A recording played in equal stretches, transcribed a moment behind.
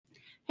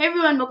Hey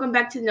everyone, welcome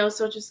back to the No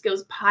Social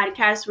Skills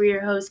podcast. We're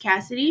your hosts,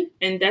 Cassidy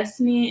and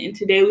Destiny, and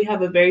today we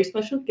have a very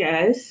special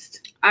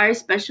guest. Our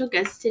special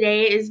guest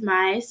today is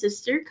my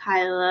sister,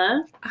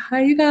 Kyla.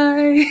 Hi, you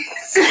guys.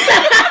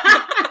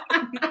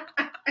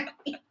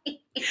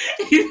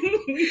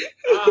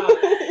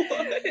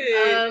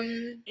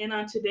 And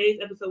on today's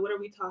episode, what are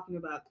we talking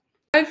about?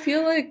 I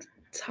feel like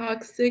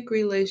toxic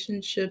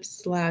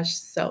relationships /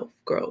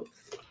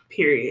 self-growth.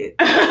 Period.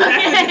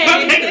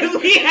 Okay,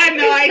 we had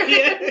no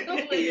idea.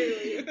 Literally.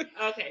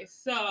 Okay,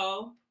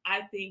 so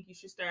I think you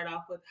should start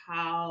off with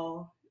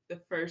how the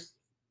first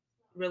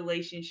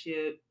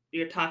relationship,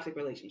 your toxic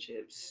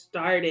relationship,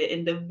 started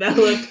and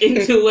developed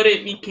into what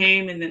it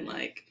became, and then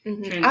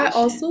I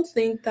also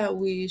think that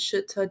we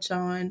should touch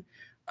on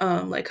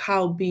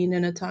how being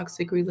in a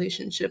toxic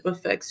relationship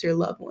affects your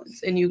loved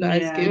ones, and you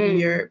guys give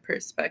your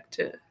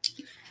perspective.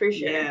 For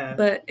sure. Yeah.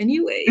 But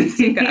anyways,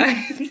 you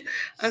guys,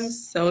 I'm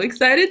so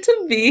excited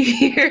to be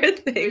here.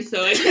 We're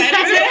so excited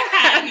to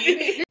have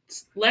you.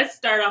 Let's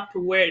start off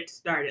to where it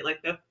started.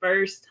 Like the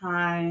first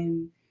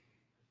time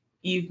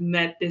you've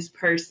met this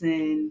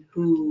person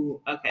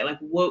who,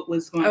 what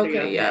was going through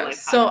your head? Like,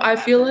 so I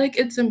feel like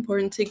it's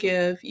important to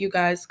give you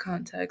guys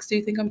context. Do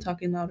you think I'm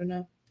talking loud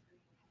enough?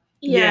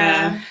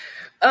 Yeah.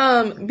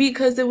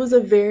 Because it was a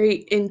very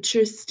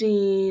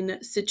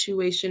interesting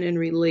situation and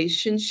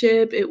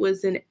relationship. It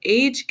was an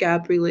age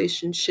gap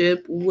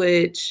relationship,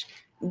 which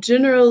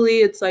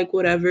generally it's like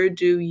whatever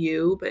do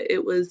you, but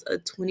it was a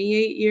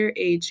 28-year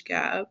age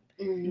gap.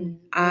 Mm-hmm.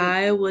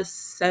 I was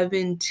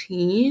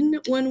 17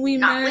 when we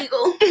met. Not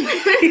legal.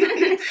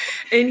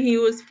 And he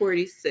was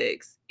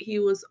 46. He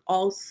was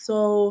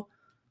also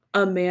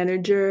a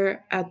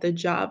manager at the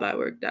job I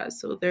worked at.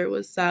 So there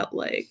was that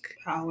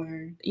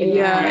power.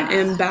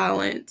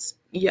 Imbalance.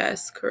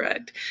 Yes,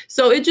 correct.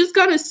 So it just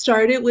kind of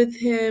started with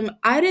him.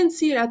 I didn't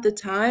see it at the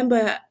time,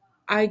 but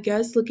I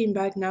guess looking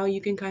back now,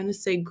 you can kind of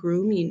say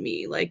grooming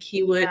me. Like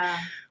he would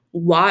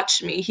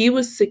watch me. He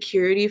was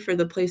security for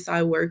the place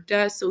I worked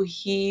at. So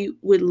he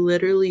would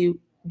literally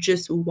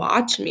just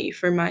watch me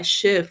for my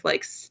shift,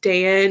 like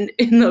stand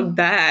in the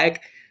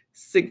back,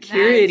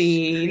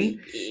 security,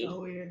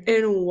 so weird,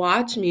 and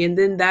watch me. And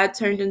then that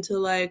turned into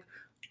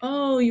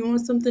oh, you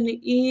want something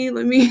to eat?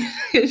 Let me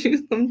get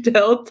you some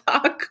Del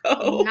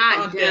Taco.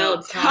 Not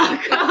Del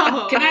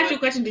Taco. Can I ask you a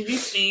question? Did you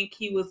think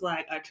he was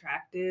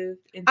attractive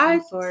in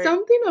some sort?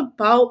 Something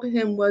about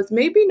him was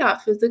maybe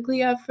not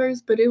physically at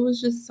first, but it was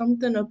just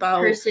something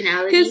about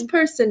personality. His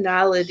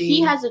personality.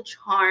 He has a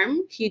charm.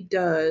 He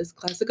does.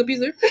 Classic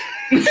abuser.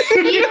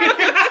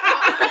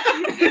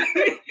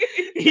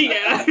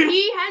 Yeah.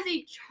 He has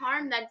a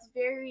charm that's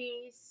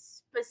very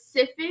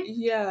specific.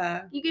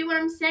 Yeah. You get what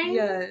I'm saying?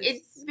 Yes.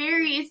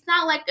 It's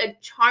not like a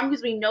charm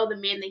because we know the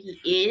man that he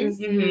is,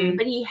 mm-hmm.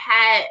 but he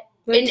had...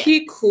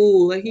 he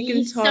cool. Like, he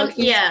can talk.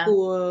 He's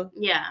cool.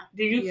 Yeah.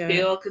 Did you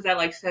feel, because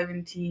at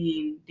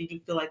 17, did you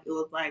feel like it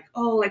was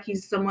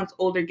he's someone's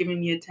older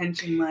giving me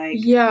attention?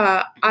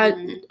 Yeah.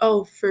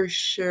 For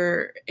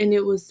sure. And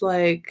it was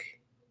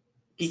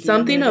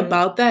something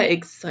about that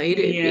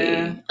excited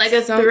me. Like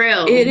a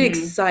thrill. It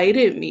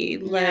excited me.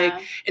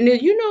 And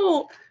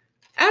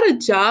at a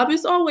job,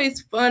 it's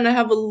always fun to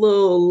have a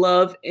little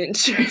love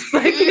interest.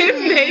 It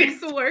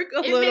makes work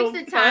a little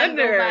makes the time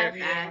go by funner.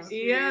 fast.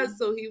 Yeah,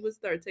 so he would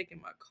start taking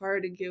my car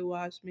to get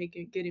washed,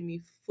 getting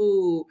me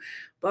food,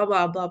 blah,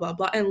 blah, blah, blah,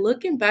 blah. And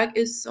looking back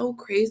is so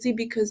crazy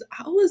because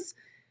I was,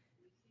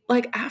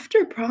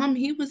 after prom,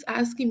 he was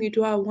asking me,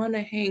 do I want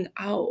to hang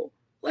out?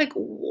 What?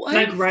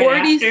 Right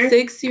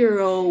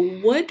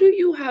 46-year-old, what do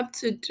you have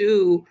to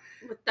do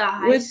with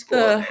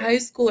the high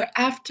schooler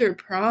after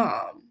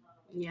prom?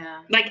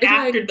 Yeah.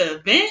 After the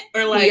event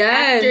or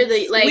after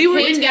the we were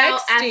hang texting.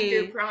 Out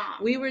after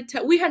prom.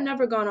 We had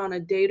never gone on a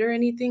date or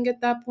anything at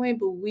that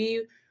point, but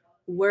we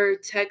were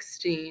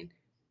texting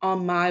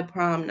on my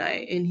prom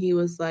night, and he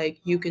was like,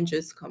 you can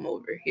just come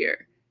over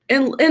here.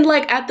 And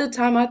at the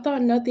time I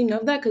thought nothing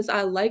of that because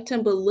I liked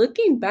him, but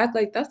looking back,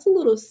 that's a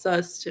little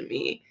sus to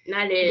me.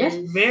 That is. That's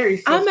very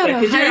suspect. I'm at a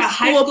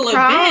high school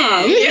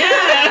prom.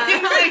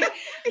 Event.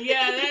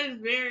 Yeah. That is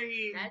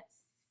very. That's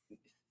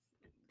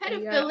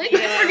pedophilic.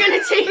 We're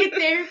gonna take it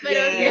there, but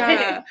okay.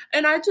 Yeah.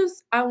 And I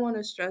want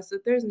to stress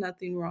that there's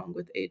nothing wrong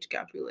with age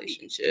gap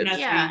relationships.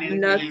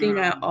 Nothing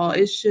at all.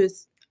 It's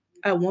just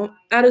at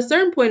a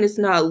certain point it's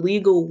not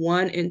legal,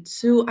 1, and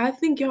 2, I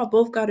think y'all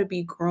both got to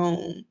be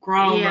grown.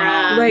 Grown.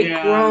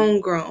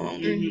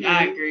 Mm-hmm.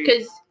 I agree.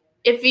 Because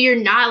if you're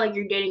not,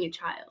 you're dating a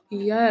child.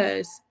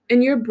 Yes.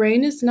 And your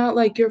brain is not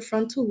your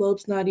frontal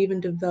lobe's not even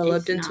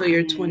developed until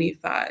you're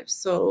 25.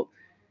 So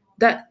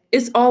that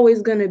it's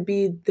always going to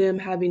be them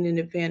having an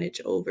advantage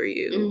over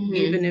you,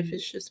 even if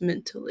it's just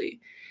mentally.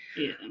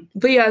 Yeah.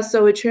 But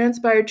so it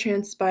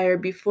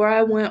transpired. Before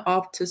I went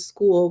off to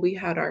school, we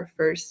had our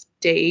first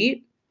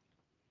date.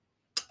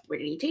 Where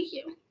did he take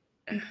you?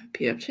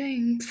 P.F.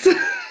 Chang's. And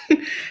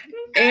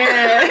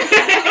I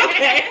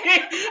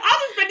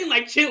was expecting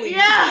Chili.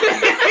 Yeah.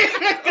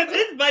 Because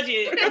his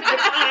budget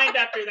declined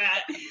after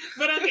that.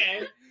 But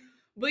okay.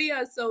 But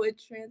yeah, so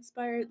it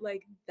transpired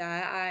like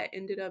that. I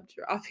ended up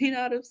dropping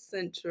out of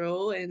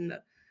Central, and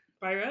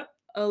Fire up.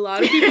 a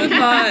lot of people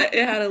thought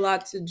it had a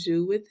lot to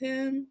do with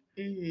him,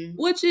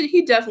 which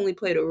he definitely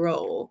played a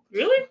role.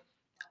 Really?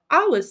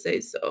 I would say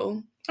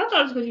so. I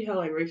thought it was because you had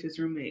like racist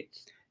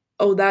roommates.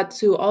 Oh, that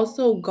too.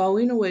 Also,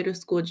 going away to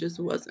school just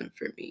wasn't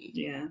for me.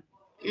 Yeah.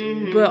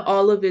 But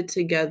all of it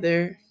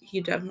together,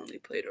 he definitely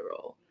played a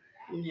role.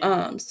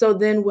 Yeah. So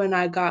then when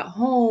I got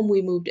home,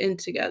 we moved in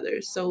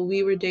together. So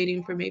we were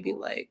dating for maybe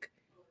like,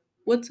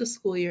 what's a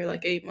school year?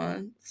 Like 8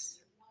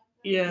 months.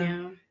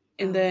 Yeah.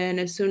 And then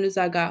as soon as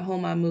I got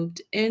home, I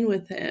moved in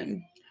with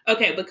him.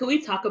 Okay, but can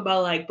we talk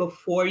about like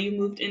before you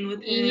moved in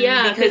with him?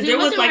 Yeah, because there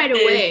was like right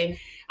away.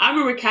 I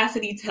remember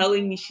Cassidy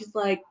telling me, she's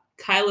like,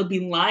 Kyla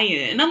be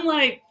lying. And I'm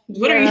like,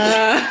 what are you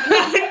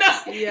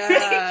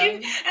Yeah.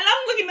 And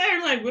I'm looking at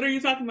her like, what are you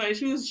talking about? And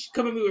she was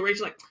coming to me with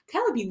Rachel like,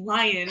 Kyla be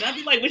lying. And I'd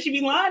be like, what she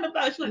be lying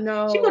about? She's like,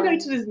 No. she go back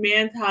to this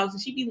man's house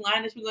and she be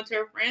lying that she going to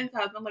her friend's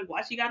house. And I'm like,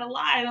 why she gotta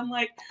lie? And I'm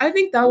like, I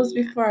think that was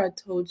before I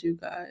told you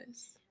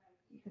guys.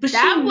 But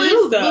that she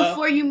knew, was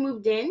before you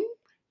moved in?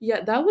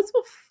 Yeah, that was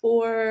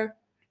before.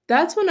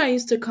 That's when I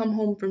used to come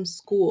home from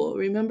school.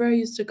 Remember, I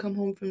used to come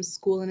home from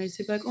school and I'd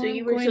say like, "Oh, so I'm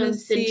you were going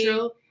still to in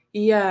Central?"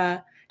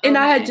 Yeah, and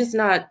I had Okay. just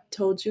not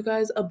told you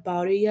guys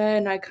about it yet,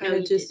 and I kind No,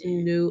 of you just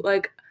didn't. knew.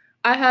 Like,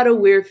 I had a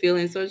weird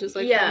feeling, so I was just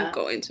like, Yeah. I'm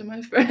going to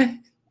my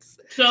friends.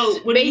 So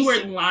when you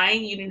were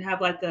lying, you didn't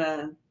have like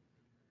a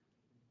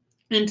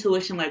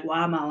intuition like,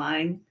 why am I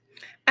lying?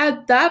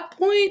 At that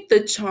point,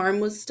 the charm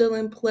was still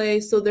in play,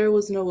 so there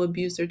was no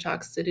abuse or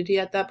toxicity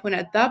at that point.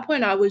 At that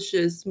point, I was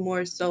just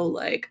more so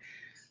like,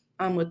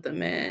 I'm with the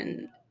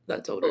man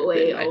that's older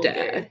than my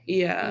dad.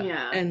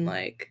 Yeah. And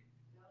like,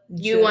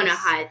 you want to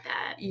hide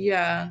that.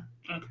 Yeah.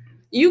 Okay.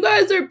 You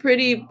guys are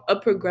pretty a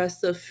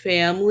progressive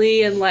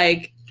family, and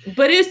like,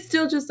 but it's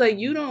still just like,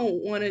 you don't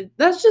want to,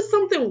 that's just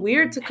something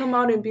weird to come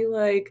out and be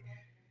like.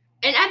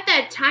 And at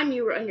that time,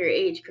 you were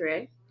underage,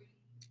 correct?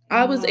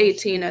 I was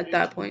 18 at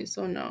that point,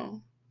 so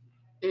no.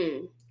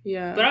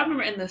 Yeah. But I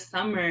remember in the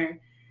summer,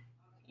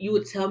 you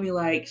would tell me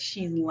like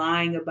she's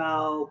lying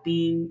about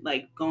being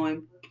like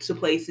going to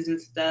places and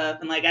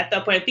stuff, and like at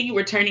that point, I think you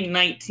were turning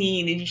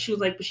 19, and she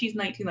was like, "But she's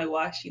 19, like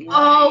why is she lying?"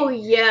 Oh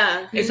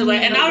yeah. And so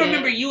like, and I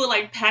remember you would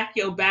like pack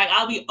your bag.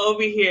 I'll be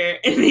over here,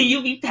 and then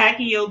you'll be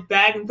packing your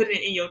bag and putting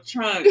it in your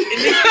trunk,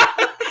 and then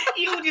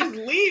you would just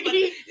leave. Like,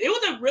 it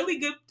was a really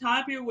good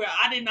time period where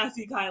I did not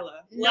see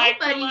Kyla.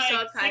 Nobody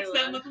saw Kyla. 6,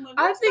 7 months. Like,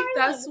 I think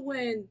Kyla? that's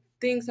when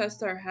things had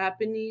started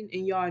happening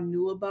and y'all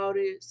knew about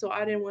it. So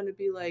I didn't want to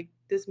be like,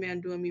 this man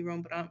doing me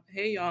wrong, but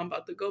hey y'all, I'm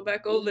about to go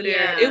back over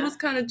there. It was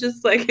kind of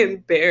just like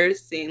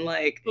embarrassing.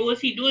 Like, but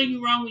was he doing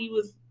you wrong when you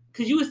was,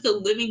 because you was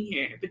still living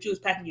here, but you was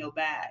packing your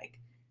bag?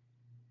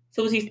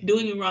 So was he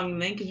doing you wrong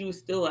then because you was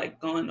still like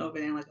going over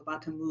there and like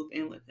about to move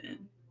in with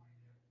him?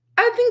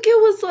 I think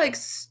it was like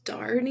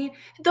starting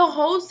the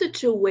whole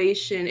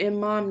situation, and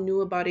mom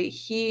knew about it.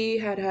 He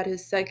had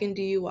his second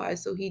DUI,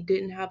 so he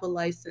didn't have a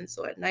license.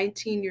 So at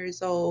 19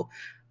 years old,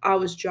 I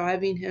was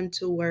driving him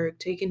to work,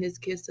 taking his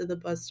kids to the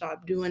bus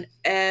stop, doing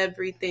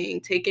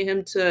everything, taking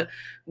him to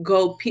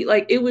go pee.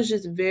 Like, it was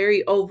just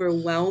very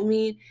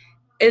overwhelming.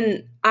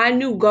 And I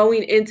knew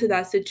going into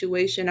that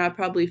situation, I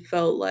probably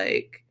felt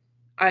like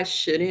I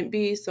shouldn't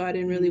be. So I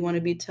didn't really want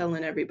to be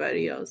telling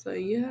everybody else,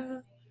 like, yeah.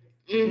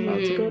 I'm about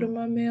to go to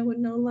my man with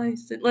no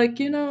license. Like,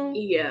 you know.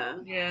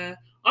 Yeah.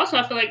 Also,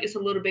 I feel like it's a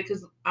little bit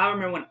because I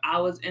remember when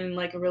I was in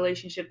like a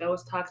relationship that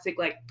was toxic,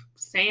 like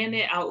saying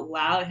it out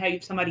loud and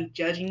have somebody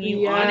judging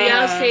you on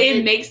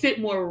it makes it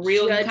more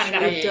real. You kind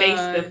of gotta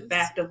face the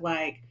fact of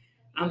like,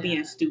 I'm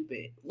being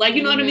stupid. Like,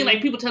 you know what I mean?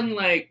 Like, people telling me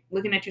like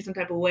looking at you some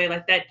type of way,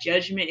 like that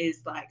judgment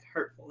is like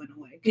hurtful in a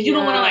way because you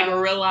don't want to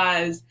like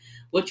realize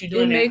what you're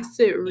doing. It makes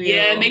it real.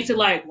 Yeah, it makes it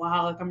like,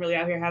 wow, like I'm really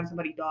out here having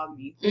somebody dog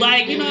me.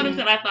 Like, you know what I'm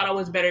saying? I thought I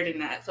was better than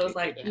that. So it's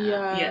like,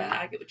 yeah,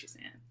 I get what you're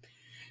saying.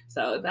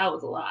 So that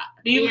was a lot.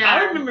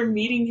 I remember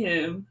meeting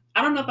him.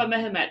 I don't know if I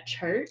met him at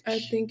church. I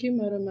think you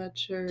met him at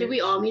church. Did we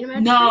all meet him at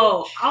church?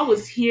 No, I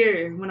was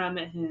here when I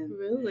met him.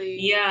 Really?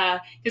 Yeah,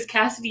 because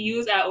Cassidy, you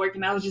was at work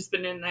and I was just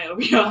spending the night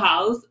over your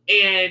house,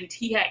 and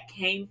he had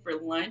came for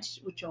lunch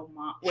with your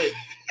mom. With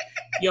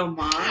your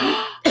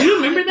mom. Do you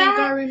remember that?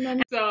 I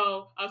remember.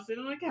 So I was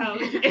sitting on the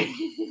couch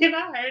and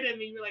I heard him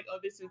and you were like, "Oh,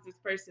 this is this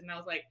person." And I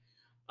was like,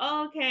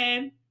 oh,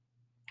 "Okay."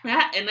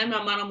 And then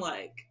my mom, I'm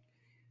like,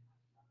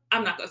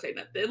 I'm not gonna say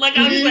nothing. Like,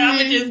 I was just like, I'm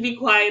gonna just be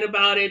quiet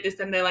about it.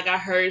 This and that. Like, I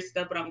heard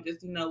stuff, but I'm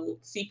just,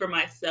 see for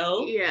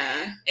myself.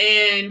 Yeah.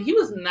 And he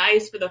was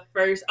nice for the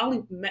first. I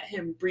only met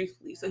him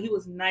briefly, so he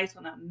was nice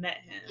when I met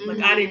him. Like,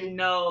 I didn't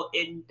know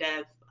in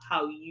depth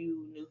how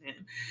you knew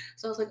him.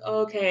 So I was like, oh,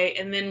 okay.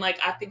 And then, like,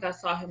 I think I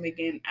saw him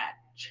again at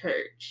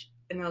church,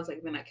 and I was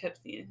like, then I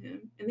kept seeing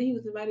him, and then he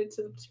was invited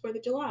to the 4th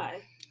of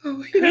July.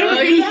 Oh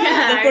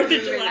yeah. The 4th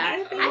of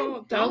July. Oh,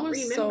 I don't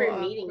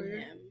remember meeting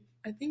him.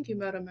 I think you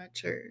met him at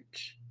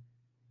church.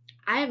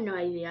 I have no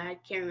idea. I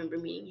can't remember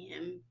meeting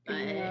him.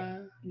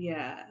 But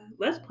yeah.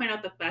 Let's point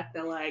out the fact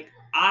that like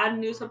I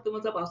knew something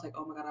was up. I was like,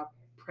 oh my god, I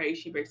pray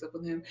she breaks up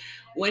with him.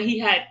 When he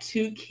had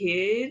 2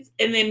 kids,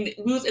 and then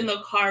we was in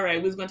the car ride,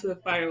 we was going to the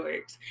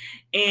fireworks,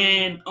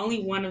 and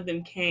only one of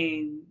them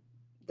came,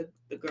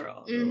 the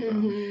girl.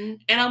 Mhm.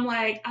 And I'm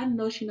like, I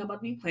know she's not about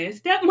to be playing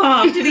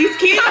stepmom to these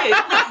kids.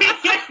 I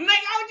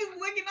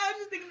was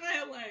just thinking in my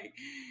head, like,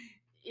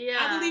 Yeah.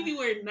 I believe you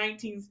were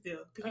 19 still,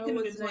 because you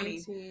couldn't have been 20.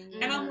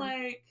 19. And I'm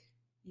like,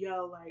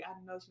 yo, like, I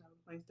know she's not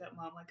playing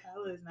stepmom. Like,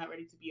 Kyla is not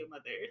ready to be a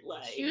mother.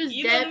 Like, She was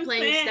you know dead what I'm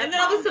playing saying? And then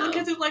I was stepmom, telling though.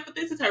 kids, like, but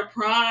this is her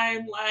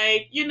prime,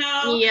 like, you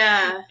know?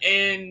 Yeah.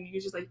 And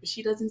you're just like, but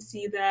she doesn't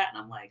see that. And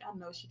I'm like, I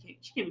know she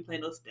can't be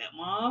playing no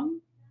stepmom.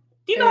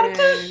 Do you know how to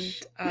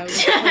cook? And I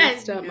was playing No,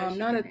 stepmom. she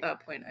Not didn't. at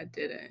that point. I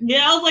didn't.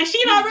 Yeah, I was like,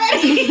 she not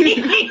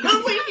ready. I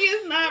was like, she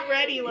is not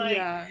ready. Like,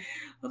 Yeah.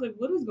 I was like,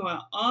 what is going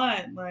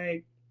on?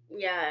 Like,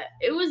 Yeah.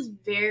 It was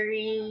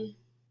very.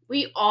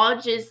 We all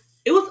just.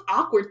 it was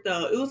awkward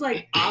though. It was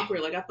like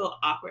awkward. Like I felt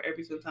awkward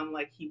every single time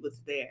like he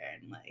was there,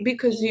 and like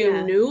Because you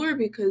Yeah. knew, or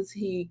because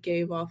he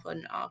gave off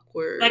an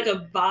awkward, like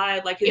a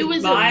vibe. Like his It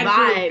was a vibes vibe.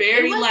 were It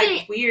very like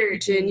wasn't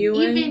weird.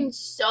 genuine. Even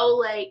so,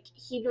 like,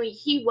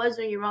 he was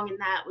doing it wrong, and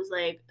that was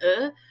like,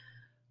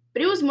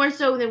 But it was more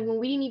so than when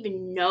we didn't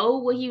even know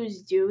what he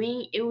was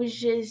doing. It was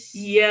just.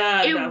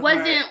 Yeah, It that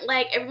wasn't part.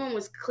 like everyone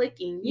was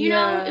clicking. You know?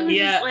 Yeah. It was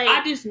Yeah, just like.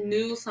 I just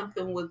knew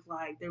something was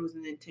like there was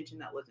an intention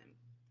that wasn't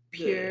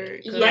Pure.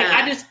 good. Yeah. Like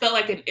I just felt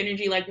like an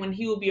energy. Like when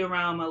he would be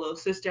around my little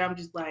sister, I'm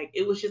just like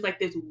it was just like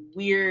this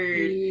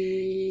weird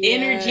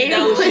energy It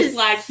that was was- just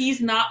like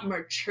he's not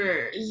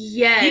mature.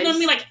 Yes. You know what I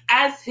mean? Like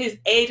as his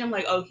age, I'm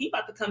like, oh, he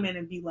about to come in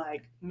and be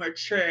like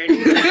mature. And he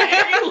was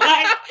very,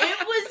 like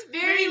It was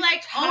very very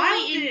like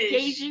only childish.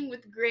 engaging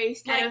with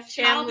Grace at a like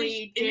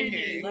family childish energy.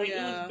 dinner. Like it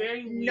Yeah. was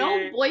very weird. No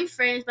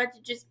boyfriends, but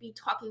to just be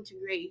talking to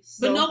Grace.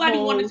 But the nobody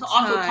wanted to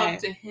whole also time. talk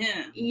to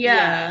him.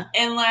 Yeah.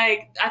 And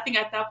like I think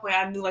at that point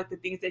I knew like the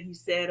things that he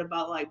said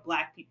about like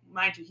black people.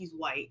 Mind you, he's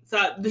white.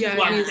 So this is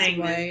why I'm he's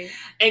saying this. white.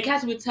 And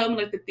Cassie would tell me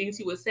like the things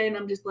he was saying.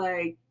 I'm just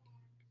like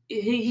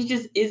he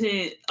just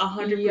isn't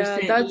 100%. Yeah,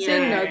 that's Yeah.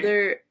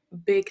 another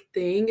big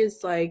thing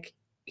is like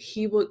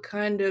he would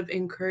kind of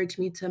encourage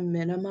me to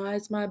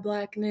minimize my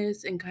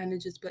blackness and kind of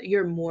just be like,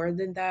 you're more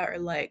than that, or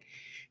like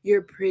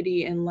you're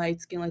pretty and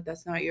light skinned, like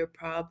that's not your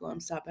problem.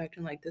 Stop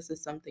acting like this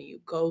is something you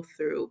go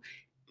through.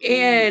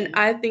 And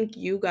I think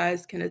you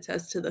guys can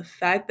attest to the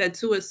fact that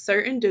to a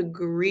certain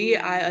degree,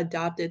 I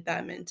adopted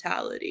that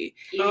mentality.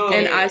 Oh.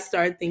 And I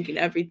started thinking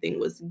everything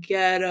was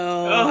ghetto.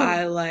 Oh.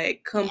 I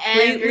like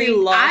completely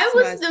lost I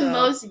was the myself.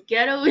 most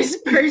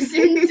ghettoest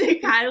person to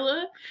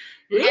Kyla.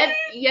 Really?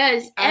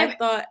 Yes. I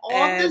thought all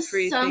the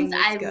everything songs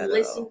was I ghetto.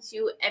 listened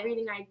to,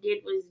 everything I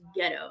did was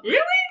ghetto.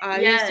 Really? I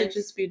used to Yes.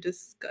 just be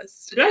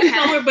disgusted. That's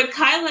nowhere. But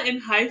Kyla in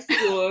high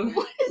school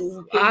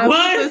I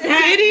was a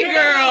that city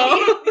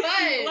girl.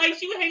 But like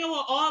she would hang out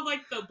with all like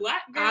the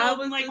black girls. I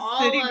was and, like a all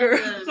city of girl.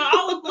 them. So I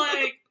was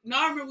like, no,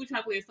 I remember we tried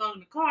to play a song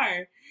in the car.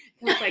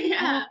 And I was like, I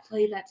Yeah. don't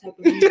play that type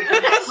of music in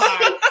the car.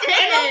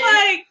 And I'm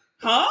like,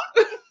 huh?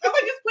 I'm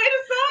like, just play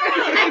the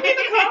song. I'm in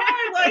the car.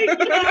 Like,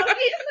 you know?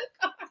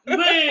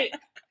 But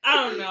I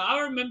don't know.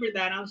 I remember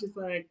that. And I was just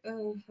like,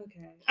 oh,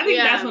 okay. I think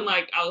Yeah. that's when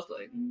like I was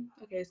like,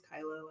 okay, it's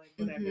Kyla, like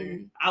whatever.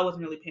 Mhm. I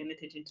wasn't really paying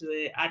attention to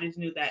it. I just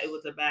knew that it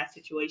was a bad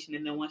situation,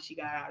 and then once she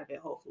got out of it,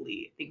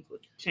 hopefully things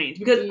would change.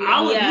 Because you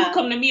Yeah. would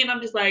come to me and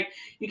I'm just like,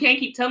 you can't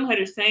keep telling her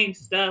the same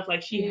stuff.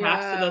 Like she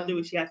has to go Yeah. through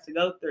what she has to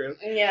go through.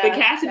 Yeah. But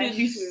Cassidy would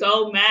be that's true.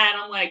 so mad.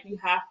 I'm like, you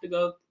have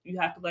to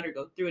let her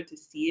go through it to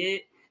see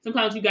it.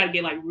 Sometimes you gotta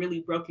get like really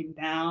broken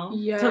down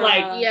to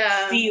like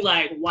Yeah. see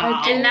like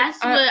wow. And that's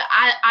I- what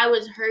I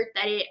was hurt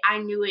that I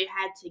knew it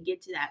had to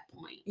get to that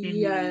point.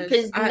 Yes.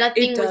 Because I-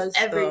 nothing it was does,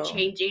 ever though.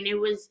 changing. It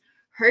was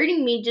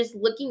hurting me just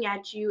looking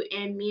at you,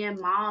 and me and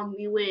Mom,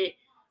 we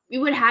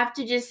would have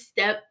to just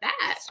step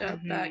back. Step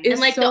Mhm. back. And, And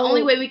It's like the so-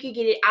 only way we could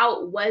get it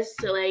out was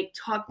to like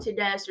talk to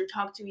Des or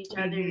talk to each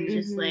other, and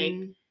just like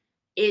Mhm.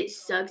 it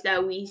sucks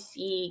that we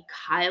see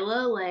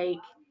Kyla like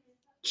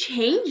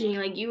changing.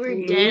 Like you were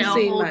Losing dead a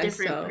whole myself.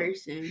 different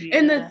person.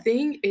 And the Yeah.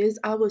 thing is,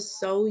 I was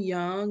so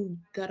young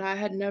that I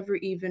had never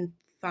even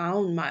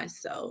found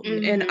myself.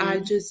 And I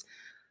Mhm. just,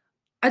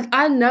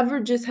 I never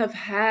just have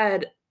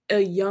had a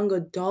young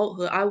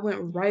adulthood. I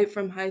went right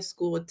from high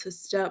school to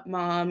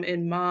stepmom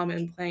and mom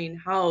and playing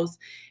house.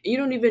 And you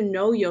don't even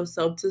know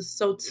yourself. To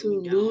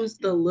You don't. lose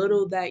the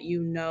little that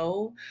you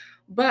know.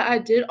 But I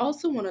did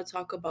also want to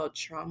talk about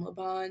trauma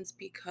bonds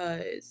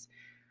because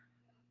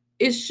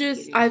it's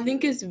just, I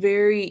think it's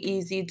very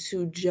easy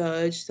to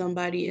judge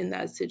somebody in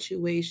that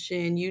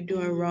situation. You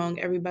doing Mhm. wrong.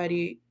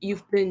 Everybody,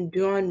 you've been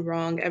doing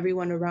wrong.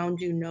 Everyone around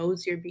you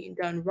knows you're being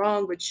done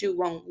wrong, but you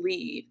won't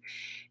leave.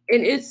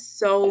 And it's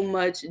so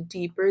much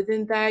deeper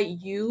than that.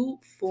 You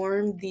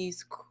form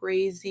these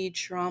crazy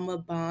trauma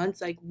bonds.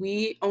 Like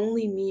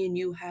only me and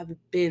you have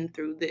been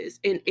through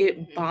this, and it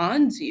Mhm.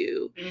 bonds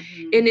you.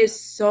 Mhm. And it's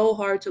so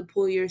hard to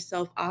pull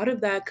yourself out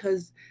of that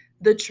because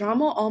the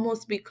trauma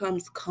almost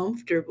becomes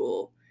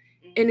comfortable.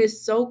 And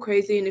it's so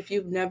crazy. And if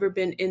you've never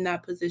been in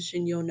that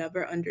position, you'll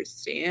never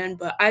understand.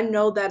 But I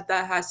know that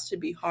has to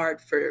be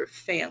hard for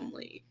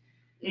family.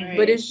 Right.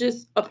 But it's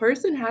just a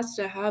person has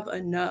to have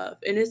enough,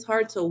 and it's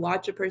hard to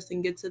watch a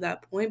person get to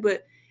that point,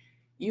 but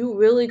you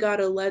really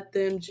gotta let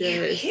them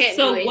just. can't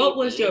So do what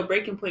was anything. your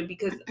breaking point?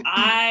 Because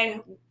I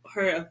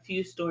heard a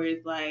few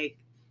stories, like,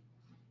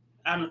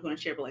 I don't know if you want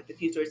to share, but like the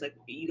few stories, like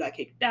you got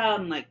kicked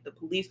out and like the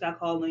police got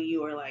called on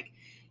you, or like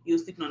you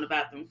was sleeping on the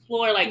bathroom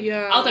floor. Like,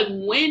 Yeah. I was like,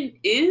 when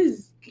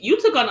is, you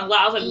took on a lot.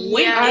 I was like,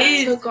 when Yeah, I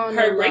is took on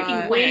her a breaking lot.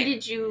 point? When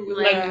did you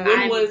Like, like? when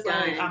I'm was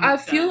done. like, I'm I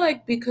feel done.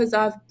 like because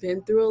I've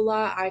been through a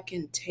lot, I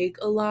can take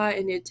a lot,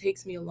 and it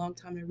takes me a long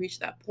time to reach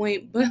that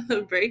point. But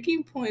the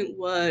breaking point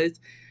was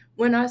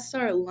when I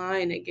started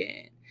lying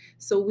again.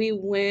 So we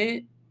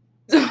went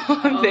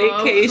on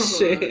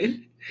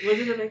vacation. Was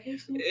it a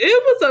vacation?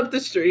 It was up the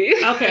street.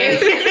 Okay.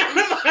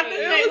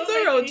 It was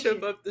a road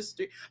trip up the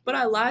street. But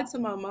I lied to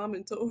my mom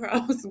and told her I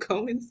was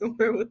going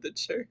somewhere with the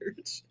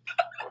church.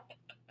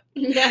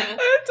 Yeah.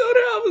 I told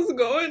her I was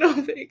going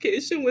on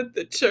vacation with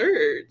the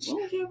church.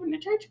 What was you over in the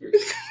church group?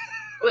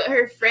 With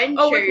her friend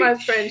Oh, church. with my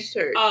friend's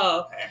church.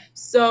 Oh, okay.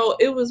 So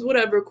it was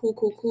whatever,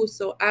 cool.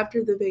 So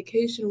after the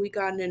vacation, we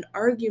got in an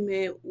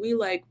argument. We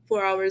like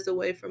 4 hours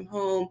away from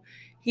home.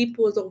 He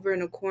pulls over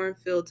in a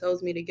cornfield,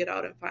 tells me to get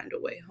out and find a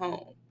way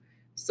home.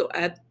 So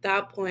at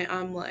that point,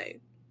 I'm like,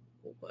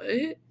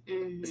 what?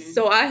 Mhm.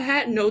 So I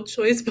had no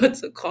choice but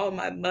to call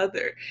my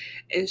mother.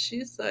 And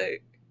she's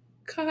like,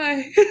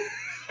 Kai,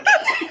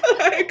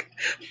 like,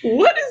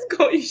 what is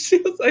going?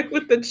 She was like,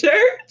 with the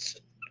church?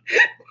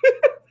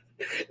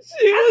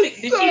 She was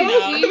Did so she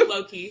know,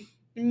 low-key?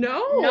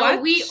 No,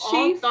 We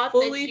all thought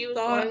that she was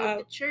going with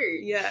the church.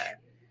 Yeah.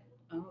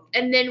 Oh.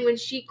 And then when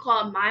she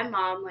called my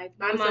mom, like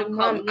my I was mom like,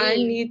 called Mom, me. I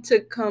need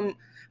to come.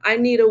 I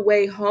need a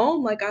way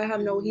home. Like, I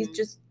have no, he's Mhm.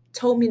 just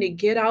told me to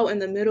get out in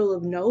the middle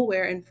of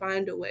nowhere and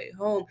find a way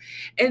home.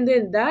 And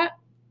then that,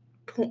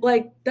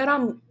 like, that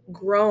I'm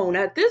grown.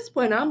 At this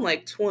point, I'm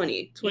like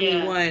 20,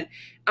 21. Yeah.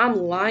 I'm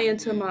lying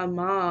to my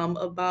mom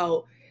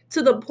about,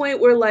 to the point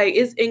where, like,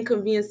 it's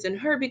inconveniencing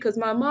her because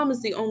my mom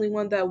is the only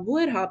one that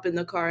would hop in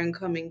the car and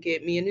come and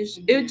get me. And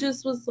it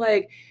just was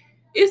like,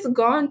 it's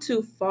gone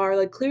too far.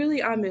 Like,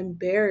 clearly I'm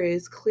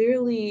embarrassed.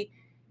 Clearly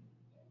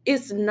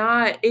it's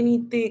not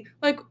anything.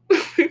 Like,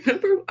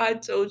 remember I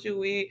told you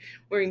we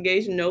were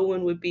engaged, no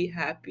one would be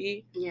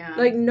happy? Yeah.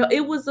 Like, no,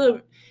 it was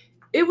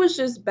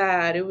just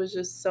bad. It was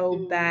just so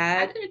I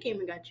bad. could have came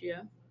and got you.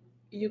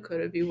 You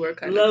could have. You were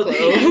kind of Low-key,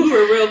 close. we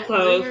were real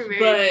close. We were very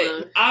but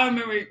close. I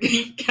remember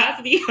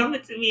Cassidy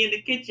coming to me in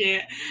the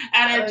kitchen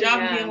at her Oh, job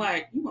and yeah. being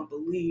like, you won't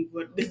believe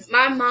what this.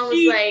 My mom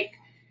was like,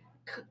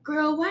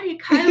 girl, why did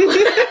Kyla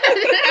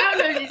I don't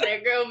know if she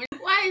said girl, but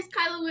why is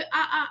Kyla with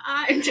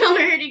and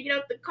telling her to get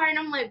out the car? And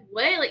I'm like,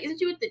 what? Like, isn't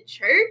she with the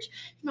church?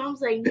 Mom's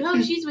like, no,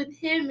 she's with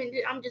him. And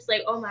I'm just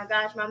like, oh my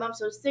gosh, my mom's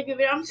so sick of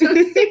it. I'm so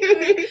sick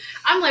of it.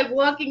 I'm like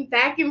walking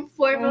back and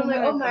forth. I'm like,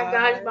 oh my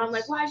gosh. But I'm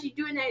like, why is she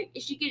doing that?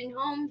 Is she getting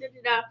home? Da,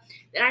 da, da.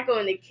 Then I go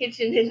in the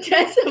kitchen and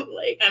Tess, I'm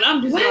like, And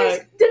I'm just why is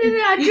like, doing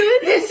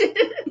this?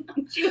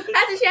 she was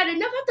After she had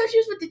enough, I thought she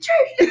was with the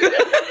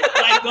church.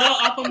 like, go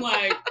off. I'm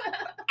like,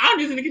 I'm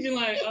just in the kitchen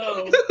like,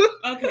 oh,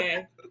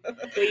 okay.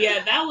 But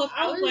yeah, that was,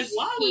 I was like,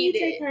 why would you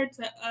take her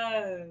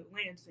to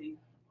Lansing?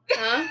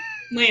 Huh?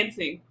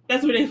 Lansing.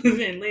 That's where they was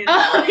in, Lansing.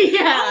 Oh,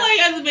 yeah. I'm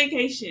like, as a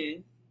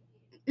vacation.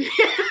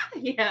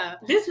 Yeah.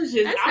 This was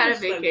just, That's I not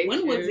was a like,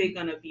 when was vacation. it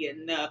gonna be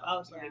enough? I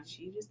was like,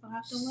 she just gonna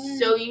have to learn.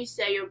 So you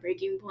say your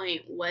breaking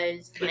point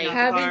was Getting like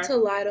out the Having car. to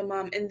lie to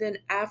mom. And then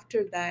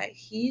after that,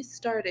 he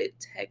started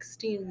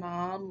texting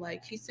mom.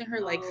 Like, he sent her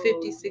like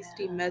 50,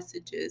 60 yeah.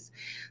 messages.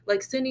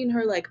 Like, sending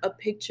her like a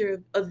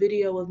picture, a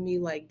video of me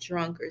like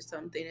drunk or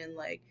something. And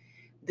like,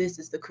 this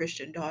is the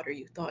Christian daughter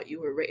you thought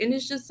you were. And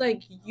it's just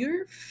like,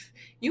 you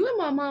and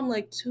my mom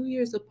like 2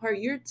 years apart.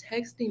 You're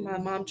texting my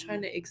mom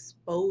trying to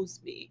expose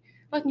me.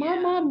 Like, my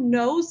Yeah. mom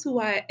knows who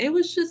I. It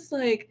was just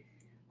like,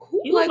 who?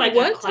 He was like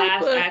what a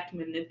class type of act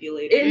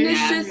manipulator. and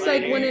it's just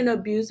like when gaslighter. an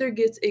abuser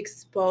gets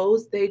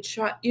exposed, they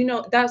try,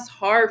 that's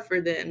hard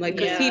for them. Like,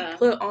 because Yeah. he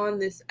put on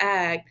this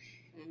act,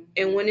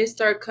 and when it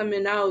start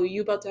coming out,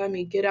 you about to have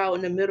me get out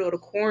in the middle of the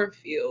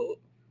cornfield.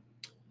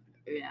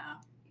 yeah.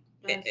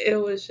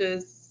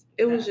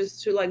 It was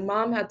just too, like,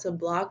 mom had to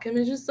block him.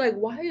 It's just like,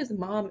 why is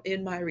mom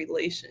in my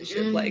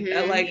relationship like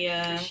that? Like,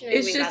 yeah.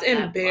 it's just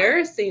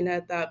embarrassing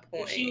at that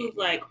point. She was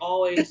like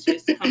always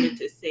just coming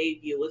to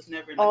save you. It was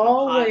never like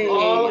Always. a positive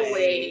Always.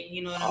 way.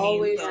 You know what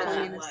always I mean? So Yeah.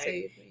 coming to like,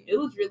 save me. it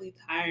was really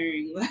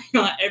tiring, like,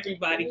 on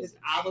everybody, because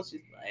I was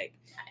just like,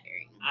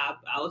 Tiring.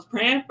 I was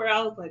praying for her.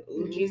 I was like,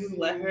 oh, Jesus,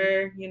 let Mhm.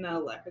 her,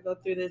 let her go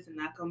through this and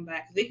not come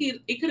back. Because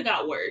it could have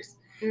got worse.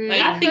 Mm-hmm.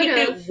 Like, I think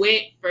if Could've. it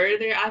went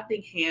further, I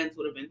think hands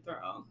would have been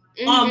thrown.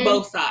 On Mhm.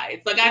 both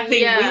sides. Like, I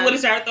think Yeah. we would have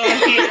started throwing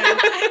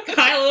hands.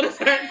 Kyla would have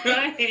started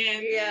throwing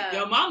hands. Yeah.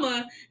 Your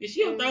mama, and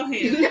she'll throw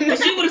hands.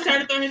 But she would have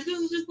started throwing hands. This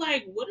was just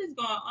like, what is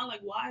going on? Like,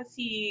 why is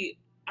he,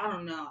 I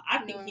don't know. I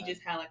think he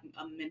just had like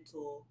a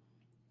mental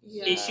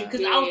issue.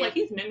 Because I was like,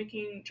 he's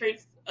mimicking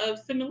traits of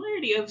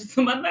similarity of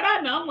somebody that I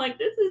know. I'm like,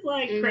 this is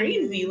like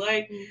crazy.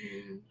 Like,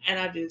 Mhm. and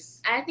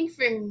I think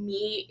for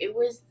me, it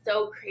was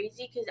so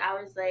crazy because I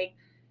was like,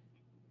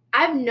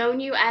 I've known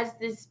you as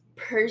this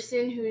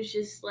person who's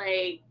just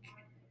like,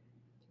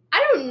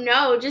 I don't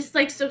know, just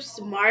like so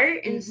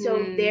smart and so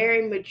Mhm.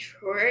 very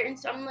mature. And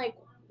so I'm like,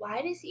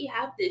 why does he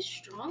have this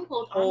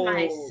stronghold on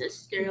my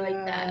sister like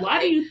that? Yeah. Why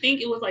do Like, you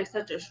think it was like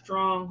such a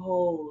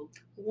stronghold?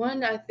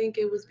 One, I think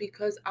it was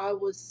because I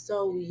was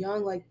so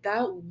young. Like,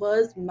 that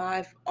was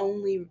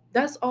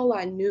that's all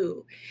I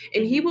knew.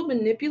 And he Mhm. would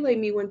manipulate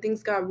me when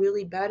things got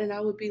really bad. And I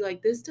would be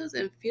like, this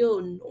doesn't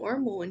feel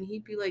normal. And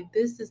he'd be like,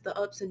 this is the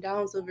ups and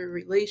downs of a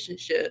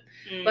relationship.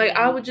 Like,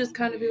 I would just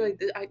kind of be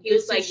like, he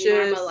was this like is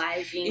just, normalizing.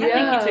 I think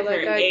yeah, he took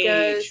like, her I age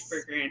guess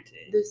for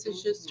granted. this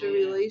is just a Yeah.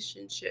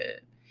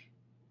 relationship.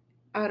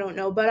 I don't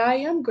know. But I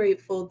am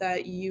grateful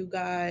that you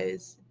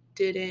guys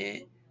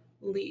didn't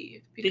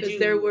leave, because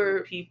there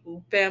were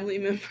people? family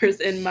members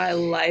in my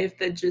life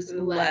that just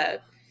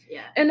left.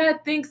 Yeah. And I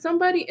think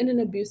somebody in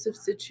an abusive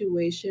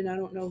situation, I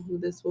don't know who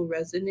this will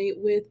resonate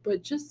with,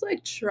 but just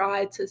like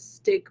try to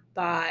stick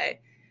by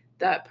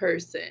that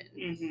person,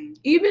 Mm-hmm.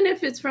 even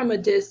if it's from a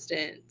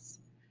distance.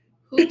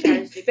 Who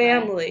tries to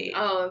Family.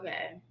 Oh,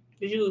 okay.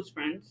 Did you lose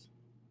friends?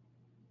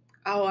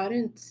 Oh, I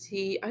didn't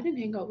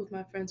hang out with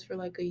my friends for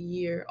like a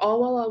year,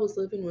 all while I was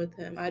living with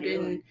him.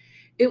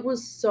 It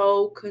was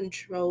so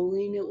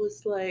controlling. It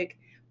was like,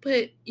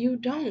 but you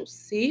don't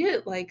see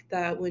it like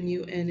that when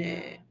you in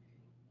it.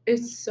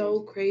 It's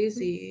so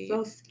crazy. It's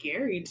so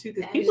scary too,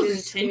 because That people's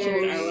is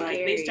intentions so are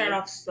like, they start scary.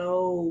 off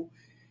so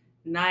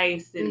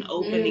nice and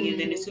opening, and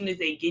then as soon as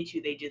they get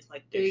you, they just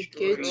like They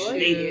destroy get you.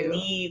 They you.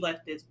 leave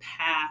like this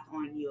path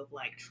on you of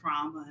like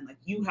trauma, and like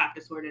you have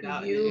to sort it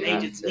out, You and then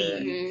have they just to,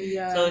 leave.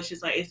 yeah. So it's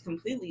just like, it's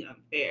completely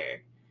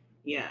unfair.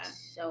 Yeah.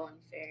 So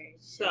unfair.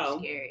 So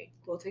Scary.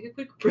 we'll take a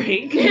quick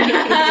break.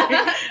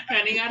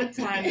 Running out of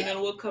time, and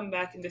then we'll come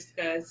back and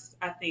discuss,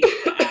 I think,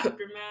 the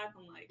aftermath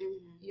and like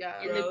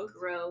Yeah. And the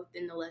growth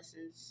and the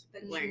lessons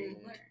that learned. you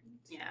learned.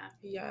 Yeah.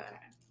 Yeah.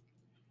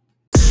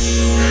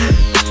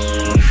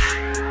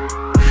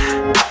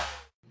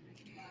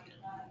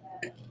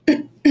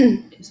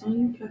 It's on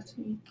you, press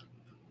me.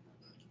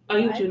 Oh,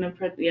 you doing a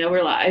press? Yeah,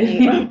 we're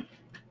live.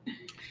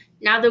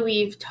 Now that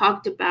we've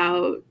talked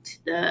about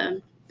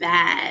the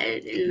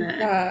bad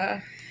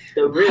and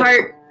The real.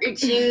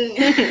 heart-reaching,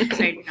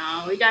 sorry,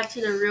 no, we got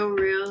to the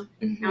real.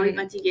 Now we're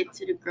about to get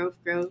to the growth.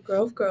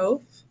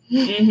 Grove.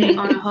 Mhm.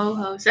 On a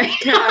ho-ho, sorry.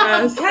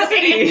 Yes.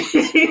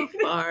 Too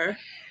far.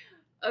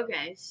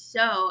 Okay,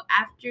 so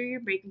after your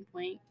breaking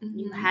point,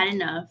 you had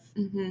enough.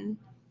 Mm-hmm.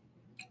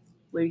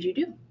 What did you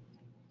do?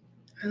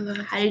 I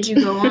left. How did you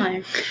go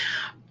on?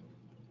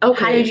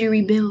 Okay. How did you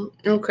rebuild?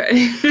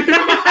 Okay.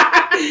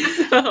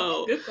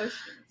 So, Good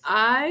question.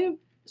 I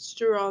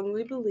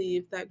strongly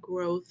believe that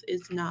growth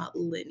is not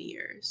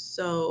linear.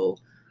 So,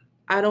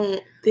 I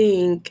don't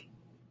think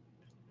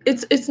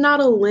it's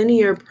not a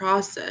linear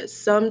process.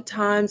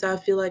 Sometimes I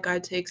feel like I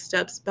take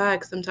steps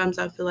back. Sometimes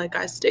I feel like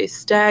I stay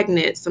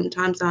stagnant.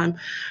 Sometimes I'm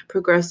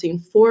progressing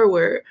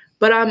forward,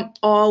 but I'm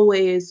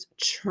always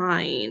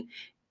trying.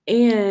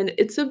 And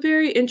it's a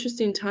very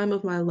interesting time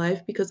of my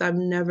life because I've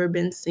never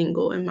been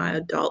single in my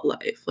adult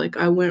life. Like,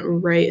 I went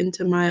right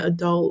into my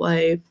adult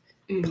life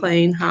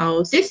playing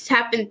house. This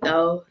happened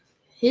though.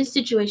 His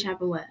situation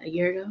happened what, a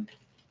year ago?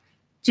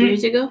 2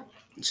 years ago?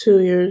 2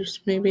 years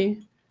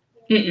maybe.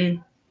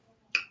 Mm-mm.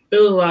 It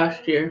was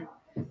last year.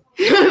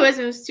 It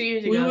was 2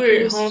 years We ago.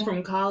 were home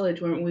from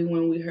college, weren't we,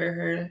 when we heard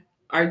her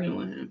arguing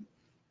with him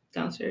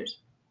downstairs?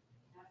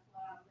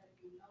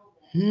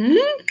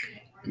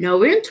 No,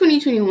 we're in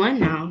 2021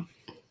 now.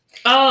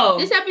 Oh,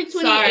 This happened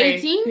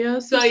 2018? Yeah,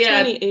 So,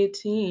 yeah.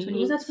 2018.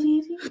 Was that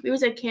 2018? We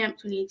was at camp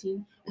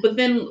 2018. But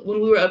then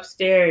when we were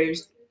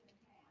upstairs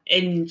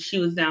and she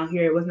was down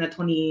here, wasn't that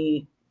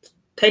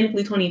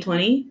technically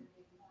 2020?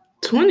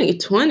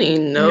 2020?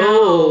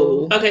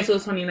 No. Okay, so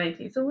it's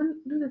 2019. So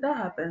when did that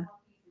happen?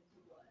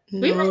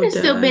 We might have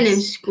still been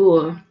in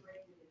school.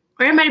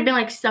 Or it might have been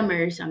like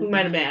summer or something. We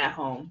might have been at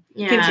home.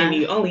 Yeah.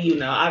 Continue. Only you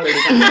know. I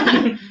really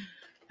don't.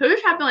 So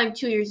this happened like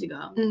 2 years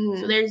ago. Mhm.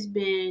 So there's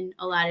been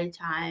a lot of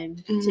time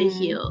to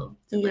heal.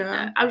 Stuff like Yeah.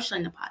 that. I was just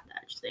letting the pot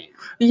that, just saying.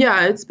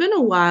 Yeah, it's been a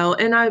while,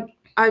 and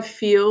I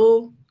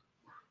feel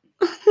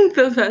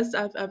the best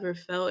I've ever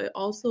felt. It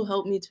also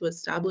helped me to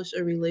establish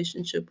a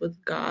relationship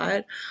with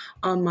God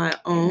on my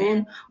own.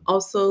 Amen.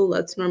 Also,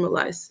 let's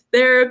normalize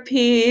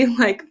therapy.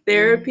 Like,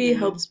 therapy Mhm.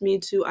 helps me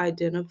to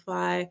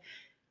identify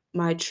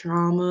my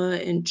trauma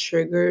and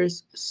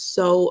triggers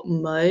so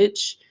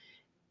much.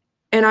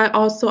 And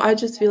I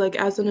just feel like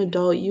as an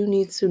adult, you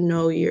need to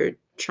know your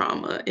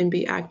trauma and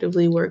be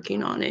actively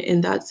working on it.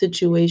 And that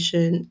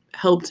situation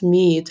helped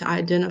me to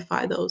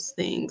identify those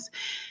things.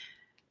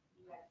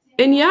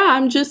 And yeah,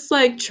 I'm just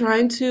like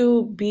trying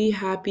to be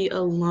happy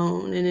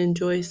alone and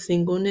enjoy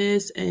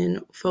singleness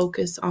and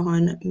focus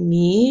on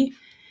me.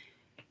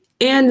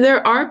 And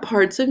there are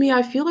parts of me,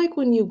 I feel like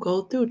when you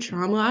go through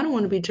trauma, I don't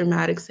want to be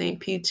dramatic saying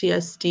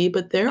PTSD,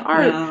 but there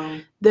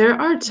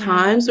are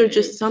times where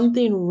just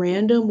something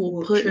random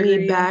will put trigger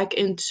me you. back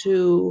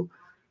into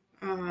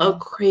a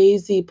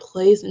crazy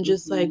place and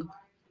just like,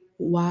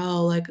 wow,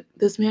 like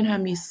this man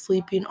had me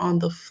sleeping on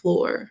the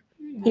floor.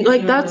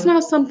 Like, that's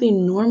not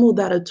something normal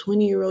that a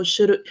 20-year-old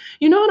should.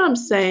 You know what I'm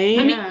saying?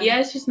 I mean, yeah,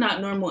 it's just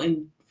not normal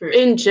in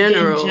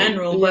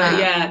general. But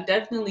yeah,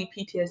 definitely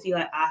PTSD.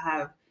 Like, I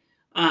have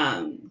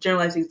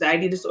generalized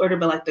anxiety disorder,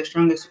 but like the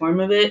strongest form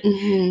of it.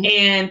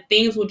 And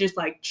things will just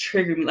like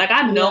trigger me. Like,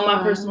 I know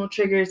my personal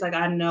triggers. Like,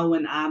 I know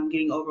when I'm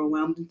getting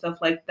overwhelmed and stuff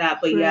like that.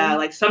 But yeah,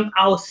 like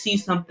I will see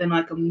something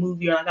like a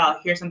movie, or like I'll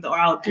hear something, or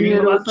I'll dream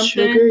about something,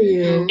 trigger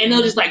you. and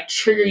it'll just like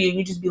trigger you, and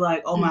you just be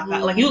like, oh my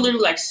god. Like, you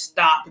literally like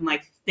stop and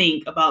like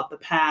think about the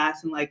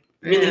past, and like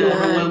really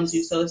overwhelms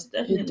you. So it's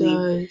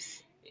definitely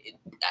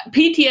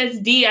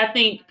PTSD. I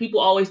think people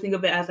always think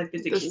of it as like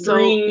this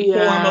extreme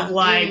form of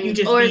like you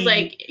just, or it's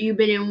like you've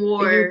been in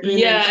war.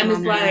 And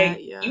it's like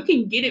you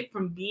can get it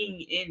from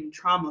being in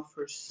trauma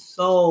for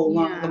so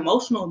long. Like,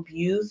 emotional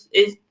abuse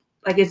is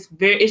like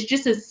it's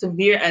just as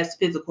severe as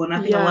physical, and I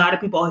think a lot of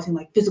people always think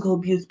like physical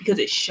abuse because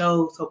it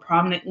shows so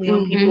prominently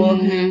on people,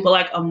 but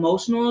like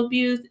emotional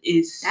abuse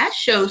is that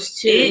shows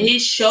too. It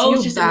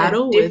shows just in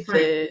a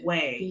different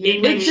way.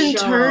 It's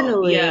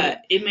internally.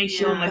 It may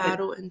show like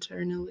battle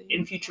internally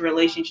in future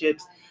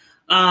relationships.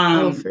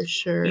 For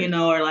sure. You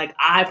know, or like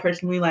I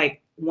personally, like,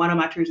 one of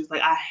my triggers is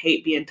like I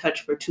hate being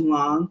touched for too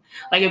long.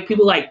 Like, if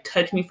people like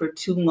touch me for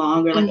too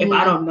long, or like if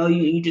I don't know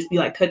you and you just be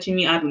like touching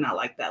me, I do not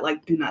like that.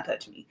 Like, do not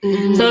touch me.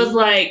 So it's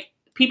like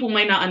people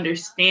may not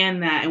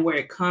understand that and where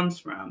it comes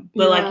from,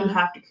 but like you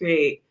have to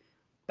create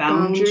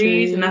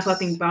boundaries, and that's why I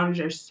think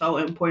boundaries are so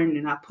important,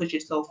 and I push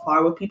it so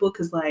far with people,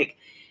 because like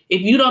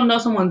if you don't know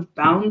someone's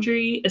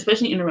boundary,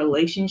 especially in a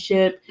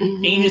relationship,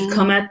 and you just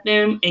come at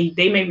them and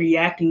they may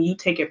react and you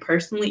take it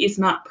personally, it's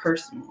not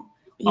personal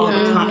all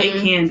the time.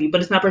 It can be, but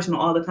it's not personal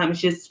all the time.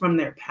 It's just from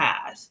their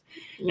past.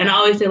 And I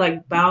always say,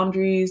 like,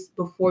 boundaries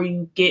before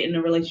you get in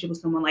a relationship with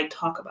someone, like,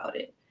 talk about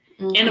it.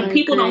 And if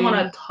people don't want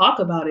to talk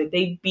about it,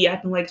 they be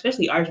acting like,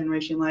 especially our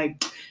generation,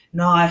 like,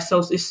 no,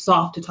 it's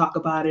soft to talk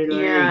about it,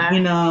 or you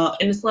know.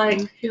 And it's like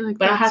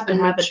but I have to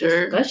have a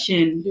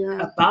discussion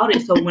about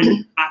it. So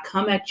when I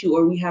come at you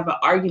or we have an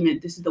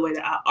argument, this is the way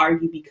that I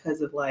argue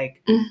because of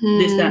like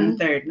this, that, and the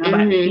third.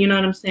 You know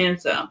what I'm saying?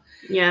 So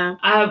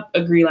I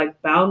agree.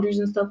 Like, boundaries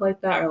and stuff like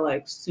that are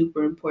like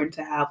super important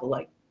to have with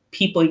like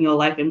people in your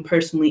life, and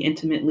personally,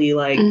 intimately.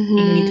 Like,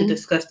 you need to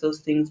discuss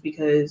those things,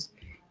 because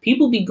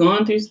people be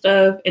going through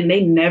stuff and they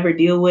never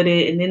deal with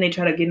it, and then they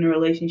try to get in a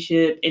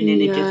relationship, and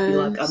then it just be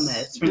like a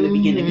mess from the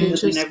beginning,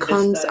 because we never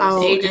discussed.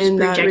 They just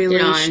project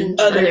it on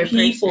other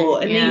people,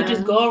 and then you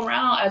just go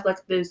around as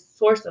like this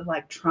source of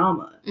like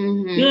trauma.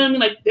 You know what I mean?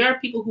 Like, there are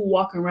people who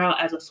walk around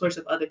as a source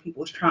of other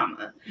people's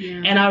trauma,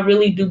 and I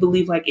really do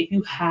believe like if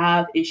you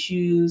have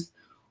issues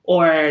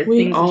or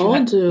things all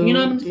that do. You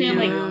know what I'm saying?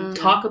 Like,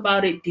 talk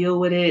about it, deal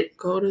with it,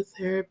 go to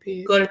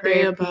therapy,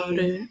 pray about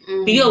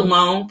it, be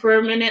alone for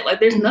a minute. Like,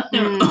 there's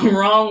nothing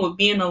wrong with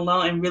being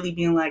alone and really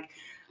being like,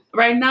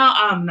 right now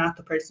I'm not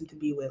the person to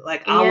be with.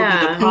 Like, I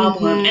will be the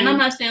problem. And I'm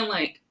not saying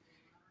like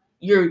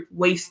you're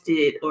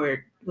wasted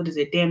or what is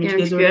it, damaged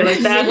goods or whatever like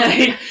that.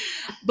 Like,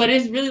 but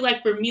it's really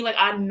like, for me, like,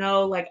 I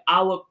know like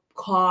I would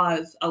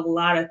cause a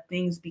lot of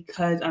things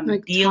because I'm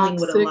like dealing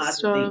with a lot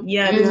of things.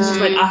 This is just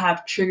like I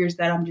have triggers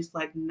that I'm just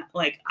like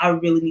I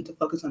really need to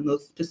focus on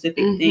those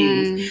specific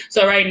things.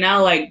 So right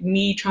now, like,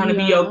 me trying to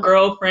be your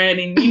girlfriend,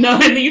 and you know,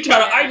 and then you try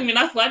to argue me and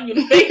I slap you in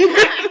the face,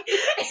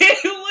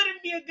 it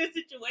wouldn't be a good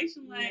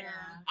situation. Like,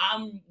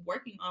 I'm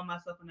working on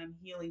myself and I'm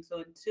healing. So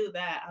until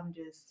that, I'm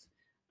just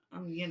I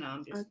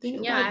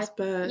think that's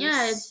best.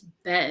 It's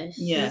best.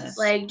 Yes.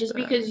 Like, just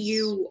because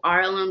you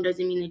are alone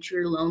doesn't mean that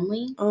you're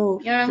lonely. Oh,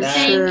 you know what I'm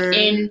saying? Sure.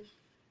 And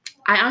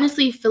I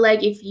honestly feel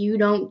like if you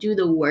don't do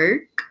the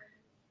work,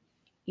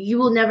 you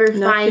will never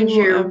find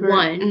your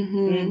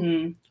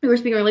one. We were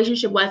speaking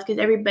relationship-wise, because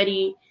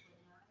everybody,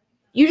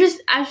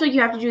 I feel like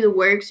you have to do the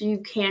work so you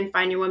can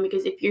find your one,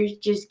 because if you're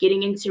just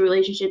getting into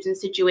relationships and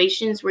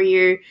situations where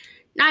you're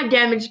not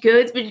damaged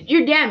goods, but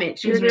you're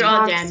damaged, because we're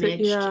all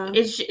damaged.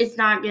 It's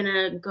not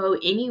gonna go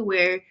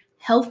anywhere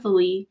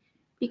healthfully,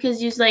 because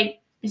just like,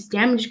 it's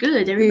damaged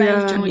goods.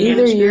 Everybody's doing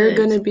either you're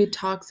goods. Gonna be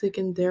toxic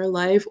in their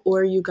life,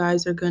 or you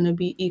guys are gonna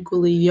be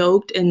equally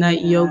yoked, and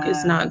that yoke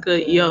is not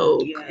good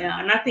yoke.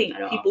 And I think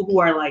people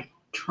who are like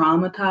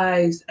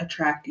traumatized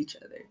attract each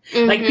other.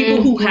 Like,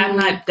 people who have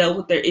not dealt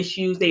with their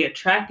issues, they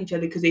attract each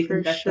other because they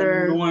think that's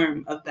the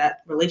norm of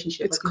that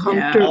relationship. It's like,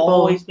 comfortable. You've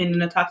always been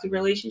in a toxic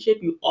relationship,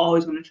 you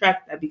always going to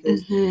attract that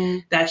because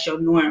that's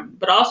your norm.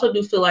 But I also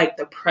do feel like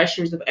the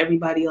pressures of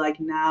everybody, like,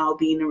 now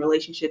being in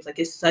relationships, like,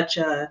 it's such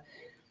a,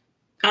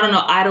 I don't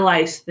know,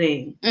 idolized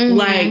thing.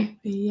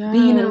 Like,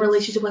 being in a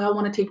relationship, like, I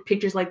want to take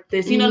pictures like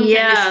this. You know what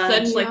I'm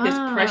saying? It's such like this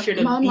pressure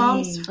to My be. My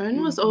mom's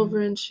friend was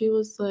over and she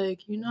was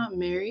like, "You're not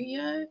married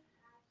yet?"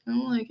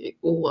 I'm like,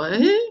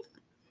 "What?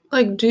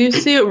 Like, do you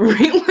see a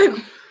ring?"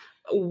 Like,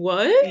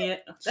 what? Yeah,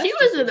 she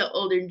was of the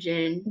older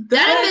gen.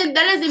 That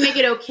doesn't make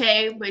it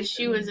okay, but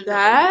she was of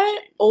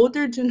that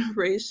older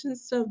generation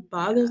stuff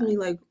bothers me.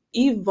 Like,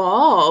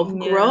 evolve,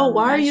 grow.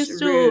 Why are you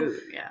still?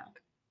 Rude.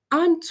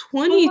 I'm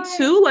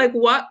 22. Like,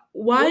 why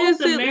what is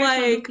the it marriage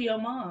gonna do like? for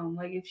your mom?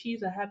 Like, if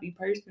she's a happy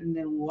person,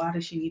 then why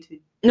does she need to?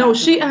 No, have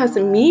she someone asked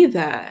around? me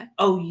that.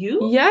 Oh,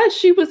 you? Yeah,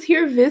 she was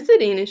here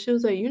visiting, and she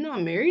was like, "You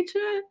not married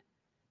yet?"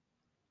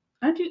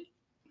 Aren't you?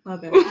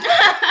 Okay.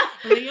 I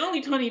mean, you're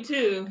only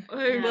 22,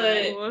 Like,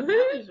 but what?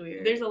 That was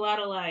weird. there's a lot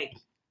of like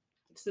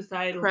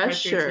societal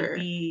pressure to Pressure.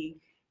 be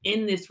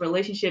in this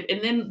relationship,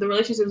 and then the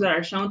relationships that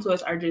are shown to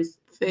us are just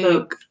Fake.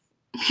 the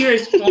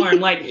purest form.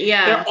 Like,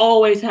 Yeah. they're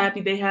always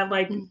happy. They have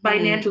like Mhm.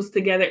 financials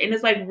together, and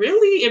it's like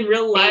really in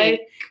real life,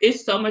 Fake.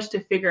 it's so much to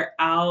figure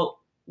out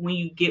when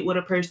you get with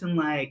a person.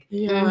 Like,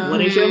 Yeah.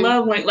 what is your Mhm.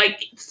 love like?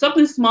 Like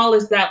something small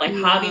as that. Like,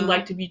 how do you Yeah.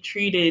 like to be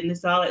treated? And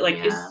it's all like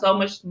Yeah. it's so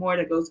much more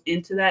that goes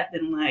into that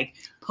than like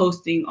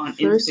posting on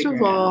First Instagram.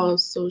 of all,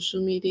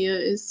 social media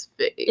is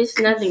fake. It's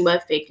nothing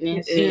but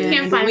fakeness. It You is.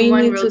 can't And find we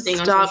one need real to thing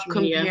on stop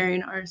social media.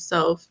 comparing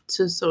ourselves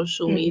to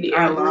social Mhm. media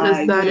Our because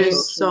lives that to is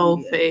social so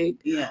media. fake.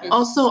 Yeah. It's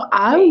Also, so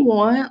I fake.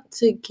 want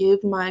to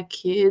give my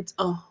kids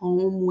a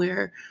home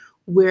where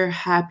we're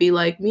happy.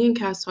 Like me and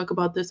Cass talk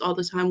about this all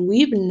the time.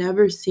 We've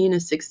never seen a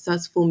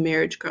successful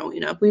marriage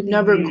growing up. We've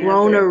never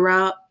grown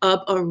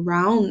up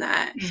around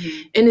that.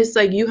 Mhm. And it's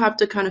like you have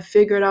to kind of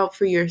figure it out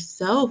for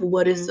yourself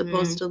what it's Mhm.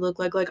 supposed to look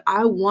like. Like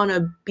I want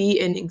to be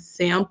an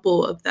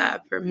example of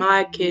that for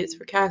my kids,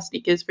 for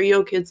Cassidy kids, for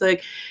your kids.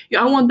 Like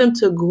I want them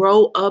to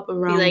grow up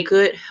around like,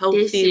 good, This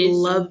healthy, is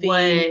loving what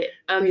a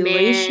man,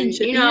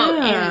 relationship. you know,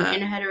 Yeah.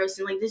 in a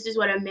heterosexual, like this is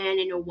what a man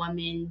and a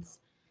woman's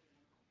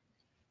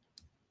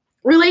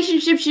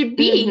relationship should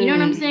be. You know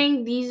what I'm Mhm.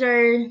 saying? This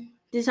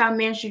is how a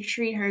man should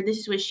treat her. This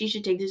is what she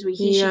should take. This is what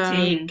he Yeah. should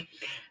take. Mhm.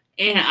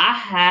 And I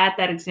had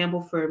that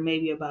example for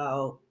maybe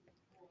about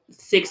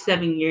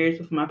 6-7 years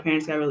before my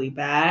parents got really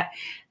bad.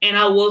 And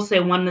I will say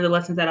one of the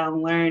lessons that I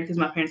learned, because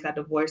my parents got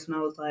divorced when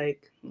I was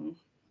like,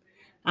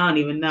 I don't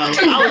even know.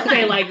 I would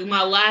say like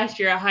my last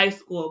year of high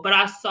school, but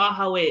I saw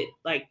how it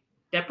like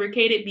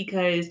deprecated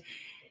because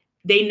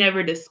they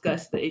never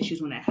discussed the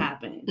issues when it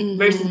happened.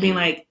 Versus being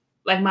like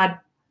my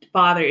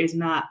father is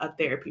not a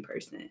therapy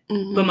person,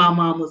 but my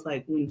mom was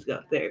like, we need to go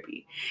to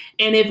therapy.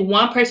 And if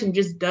one person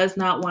just does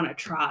not want to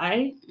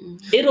try,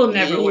 it'll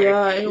never work.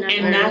 Yeah, it'll Never.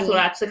 And that's work. what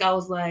I took. I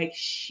was like,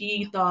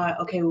 she thought,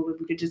 okay, well,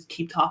 we could just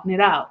keep talking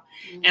it out.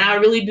 And I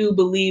really do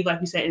believe,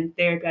 like you said, in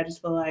therapy, I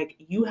just feel like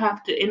you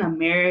have to, in a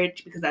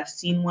marriage, because I've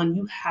seen one,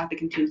 you have to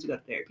continue to go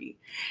to therapy.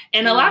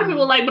 And a lot of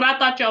people are like, but I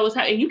thought y'all was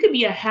happy. And you could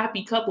be a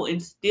happy couple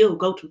and still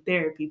go to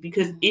therapy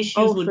because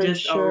issues will for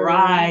just sure.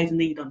 arise and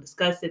then you don't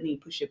discuss it and you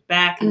push it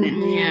back and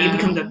then Yeah. it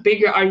becomes a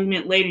bigger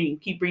argument later and you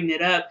keep bringing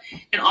it up.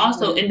 And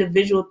also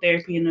individual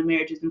therapy in a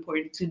marriage is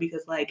important too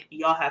because like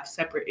y'all have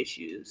separate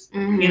issues. You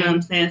know what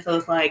I'm saying? So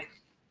it's like,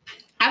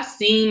 I've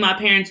seen my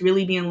parents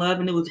really be in love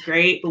and it was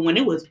great, but when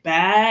it was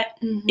bad,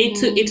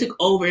 it took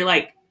over,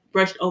 like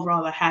brushed over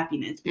all the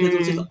happiness because it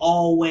was just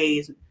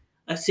always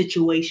a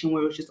situation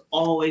where it was just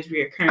always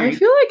reoccurring. I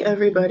feel like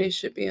everybody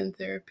should be in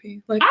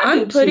therapy. Like I I'm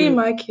do putting too.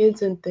 my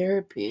kids in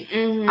therapy.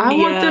 I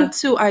want them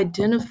to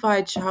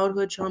identify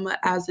childhood trauma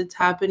as it's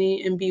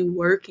happening and be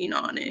working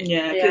on it.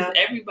 Yeah, because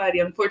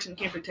everybody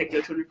unfortunately can't protect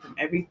their children from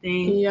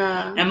everything.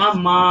 Yeah. And my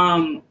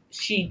mom,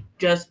 she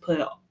just put,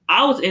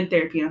 I was in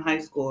therapy in high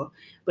school,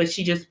 but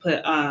she just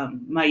put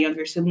my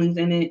younger siblings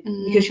in it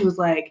because she was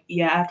like,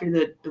 yeah, after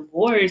the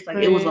divorce, like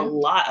it was a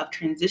lot of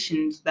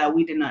transitions that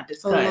we did not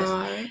discuss.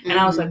 And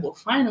I was like, well,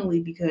 finally,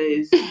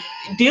 because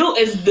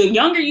the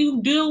younger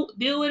you deal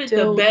with it,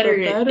 the better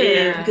it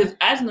is. Because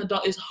as an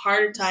adult, it's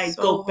harder to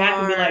go back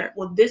and be like,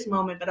 well, this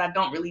moment, but I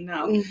don't really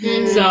know.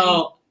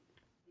 So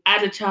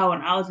as a child,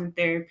 when I was in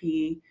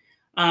therapy,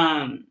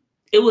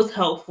 it was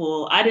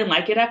helpful. I didn't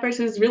like it at first.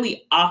 It was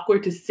really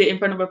awkward to sit in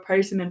front of a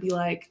person and be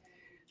like,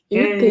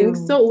 you think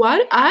so?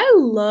 Why? I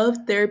love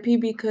therapy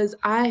because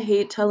I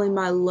hate telling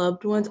my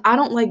loved ones. I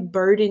don't like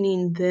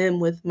burdening them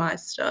with my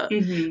stuff.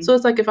 So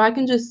it's like if I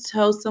can just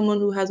tell someone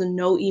who has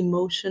no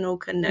emotional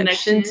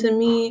connection to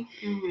me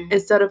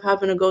instead of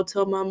having to go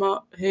tell my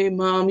mom, hey,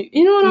 mom,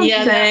 you know what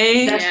I'm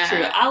saying? That's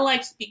true. I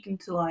like speaking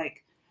to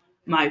like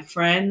my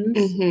friends,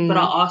 but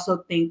I also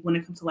think when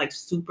it comes to like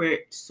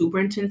super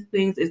intense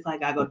things, it's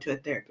like I go to a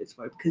therapist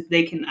for it because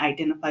they can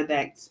identify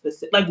that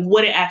specific, like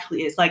what it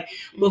actually is. Like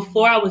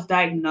before I was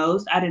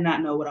diagnosed, I did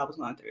not know what I was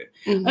going through.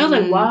 I was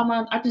like, why am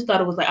I just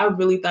thought it was like, I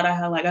really thought I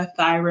had like a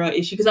thyroid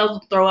issue because I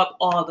would throw up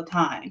all the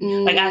time.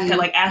 Like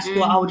at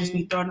school, I would just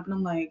be throwing up and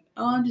I'm like,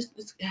 oh,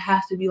 it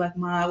has to be like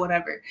my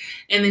whatever.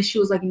 And then she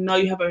was like, no,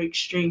 you have an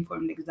extreme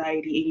form of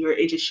anxiety and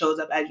it just shows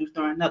up as you're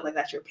throwing up, like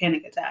that's your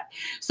panic attack.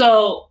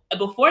 So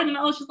before then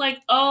I was just like,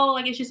 oh,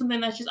 like it's just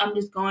something I'm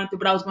just going through,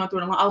 but I was going through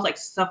it alone. I was like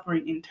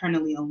suffering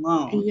internally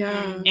alone.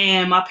 Yeah.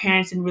 And my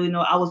parents didn't really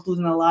know I was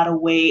losing a lot of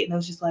weight. And it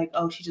was just like,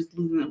 oh, she's just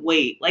losing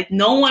weight. Like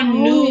no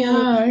one knew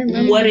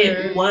what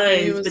it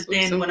was. But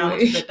then when I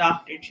went to the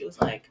doctor, she was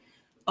like,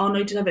 oh no,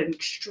 you just have an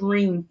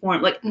extreme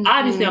form. Like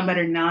obviously I'm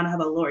better now and I have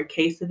a lower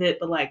case of it,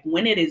 but like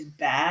when it is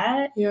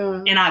bad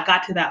and I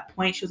got to that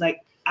point, she was like,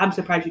 I'm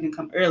surprised you didn't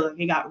come earlier.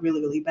 It got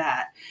really, really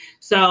bad.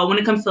 So when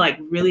it comes to like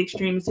really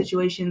extreme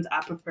situations,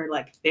 I prefer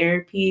like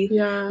therapy.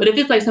 Yeah. But if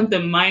it's like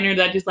something minor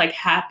that just like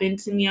happened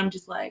to me, I'm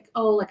just like,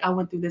 oh, like I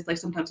went through this. Like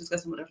sometimes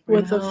discussing with a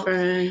friend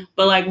helps.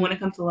 But like when it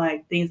comes to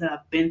like things that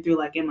I've been through,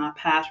 like in my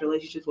past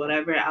relationships,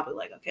 whatever, I'll be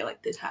like, okay,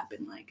 like this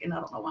happened, like, and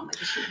I don't know why I'm like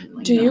this shit.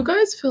 Like, do you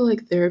guys feel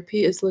like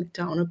therapy is looked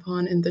down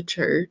upon in the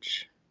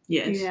church?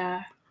 Yes.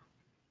 Yeah.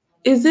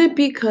 Is it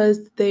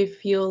because they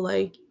feel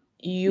like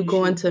you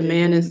go into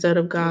man instead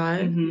of God?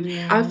 Mm-hmm.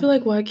 Yeah. I feel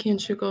like, why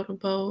can't you go to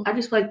both? I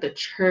just feel like the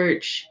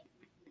church,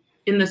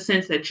 in the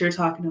sense that you're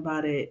talking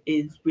about it,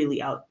 is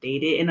really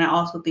outdated. And I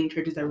also think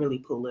churches are really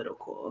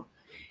political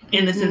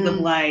in the sense of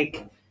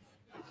like,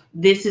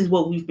 this is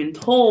what we've been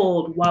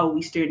told, why would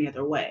we steer the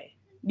other way?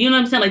 You know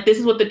what I'm saying? Like, this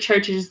is what the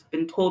church has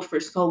been told for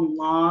so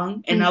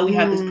long. And now we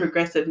have this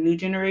progressive new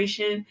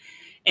generation.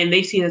 And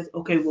they see it as,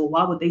 okay, well,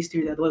 why would they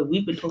steer the other way?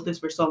 We've been told this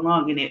for so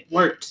long and it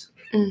worked.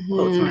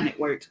 Quotes on it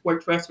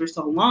worked for us for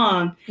so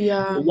long.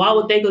 Yeah. But why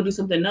would they go do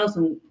something else?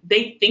 And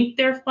they think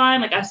they're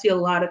fine. Like I see a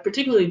lot of,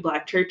 particularly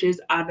Black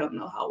churches. I don't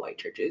know how white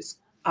churches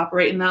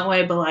operate in that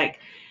way, but like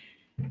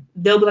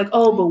they'll be like,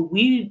 oh, but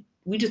we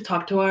just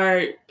talk to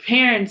our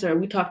parents, or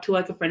we talk to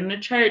like a friend in the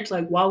church.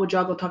 Like, why would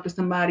y'all go talk to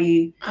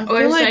somebody? I Or feel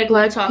it's like like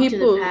Black talk to the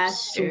people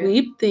pastor.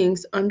 sweep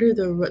things under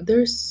the rug.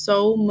 There's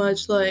so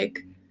much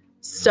like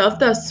stuff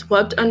that's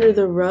swept under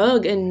the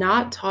rug and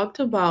not talked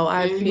about.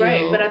 I feel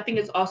Right, but I think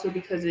it's also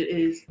because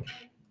it's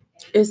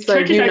like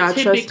churches you're are not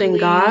trusting typically-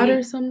 God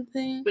or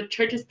something. but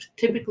churches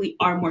typically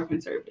are more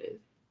conservative.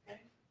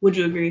 Would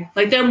you agree?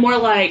 Like they're more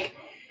like,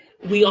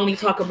 we only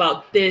talk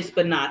about this,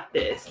 but not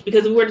this.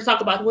 Because if we were to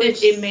talk about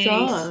Which this, it may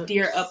sucks.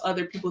 stir up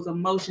other people's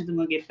emotions and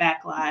we'll get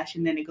backlash.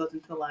 And then it goes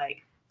into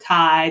like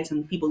tithes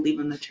and people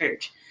leaving the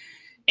church.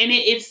 And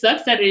it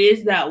sucks that it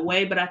is that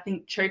way, but I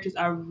think churches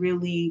are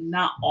really,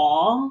 not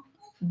all,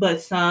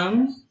 but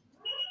some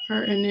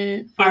Are in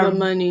it for the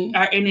money.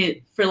 are in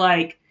it for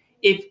like,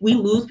 if we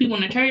lose people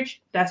in the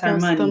church, that's our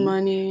money. The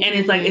money. And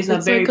it's like, it's a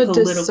very like a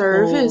political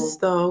disservice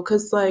though,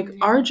 because like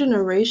our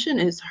generation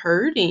is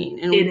hurting,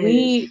 and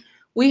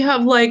we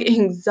have like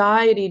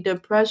anxiety,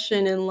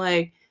 depression, and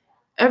like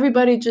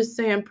everybody just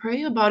saying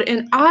pray about it.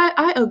 And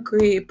I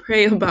agree,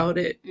 pray about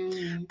it.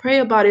 Pray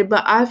about it.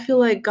 But I feel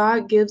like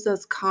God gives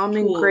us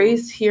common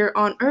grace here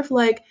on earth.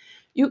 Like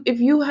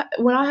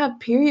when I have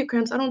period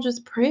cramps, I don't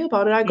just pray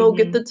about it. I go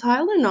get the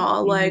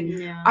Tylenol. Like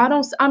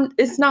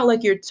it's not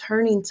like you're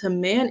turning to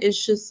man.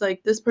 It's just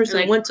like this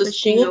person like went to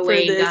school for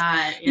this.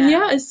 God.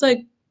 Yeah, it's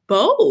like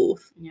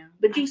both. Yeah.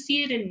 But you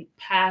see it in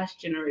past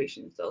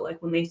generations. So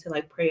like when they say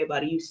like pray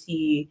about it, you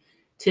see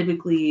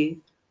typically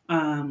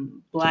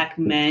Black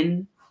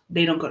men,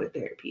 they don't go to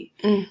therapy.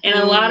 And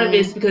a lot of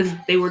it's because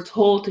they were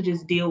told to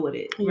just deal with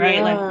it, right?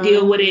 Yeah. Like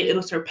deal with it,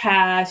 it'll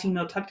surpass,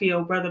 talk to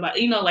your brother about,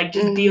 like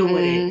just deal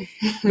with it.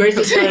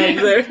 Versus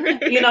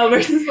like,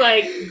 versus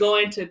like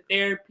going to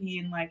therapy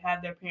and like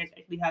have their parents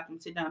actually have them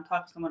sit down and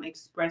talk to someone,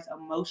 express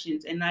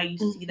emotions. And now you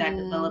see that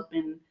develop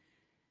in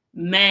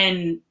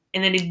men.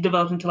 And then it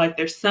develops into like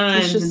their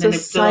sons, it's just and then a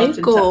it develops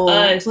cycle.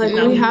 into us. Like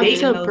we have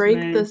to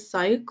break the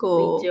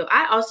cycle. We do.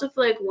 I also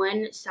feel like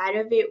one side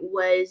of it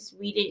was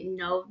we didn't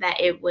know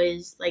that it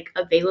was like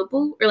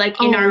available or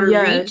like in our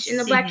reach in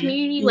the Black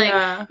community.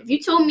 Like if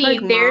you told me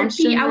like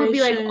therapy, I would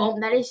be like, oh,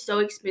 that is so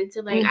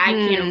expensive. Like I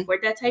can't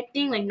afford that type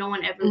thing. Like no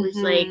one ever was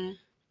like,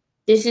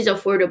 this is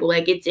affordable.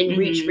 Like it's in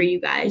reach for you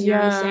guys. You know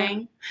what I'm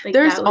saying? Like,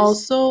 there's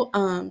also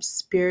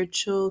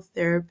spiritual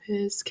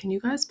therapists. Can you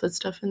guys put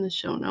stuff in the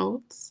show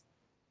notes?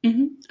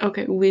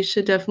 Okay, we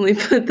should definitely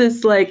put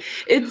this. Like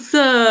it's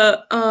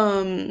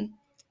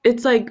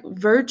it's like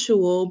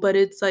virtual, but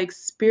it's like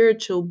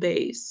spiritual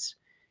based,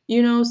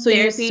 so therapy.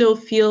 You still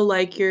feel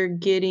like you're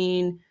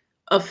getting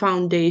a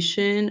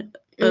foundation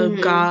of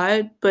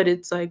God, but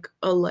it's like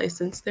a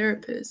licensed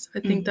therapist. I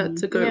think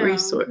that's a good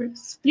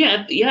resource.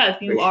 Yeah,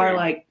 if you are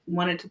like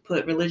wanted to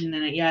put religion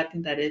in it, I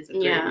think that is a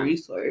great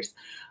resource.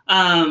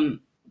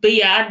 But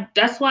yeah,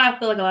 that's why I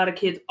feel like a lot of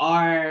kids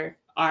our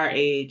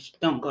age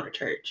don't go to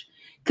church.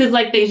 Because,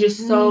 like, they just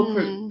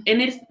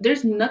and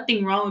there's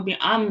nothing wrong with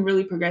I'm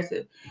really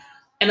progressive.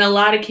 And a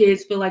lot of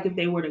kids feel like if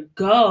they were to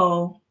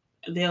go,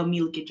 they'll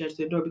immediately get judged at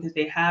the door because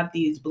they have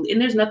these beliefs.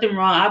 And there's nothing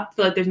wrong. I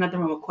feel like there's nothing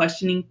wrong with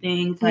questioning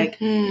things,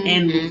 like,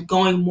 and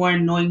going more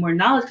and knowing more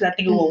knowledge, because I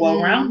think it will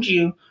well around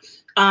you.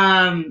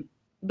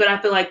 But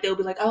I feel like they'll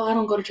be like, oh, I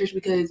don't go to church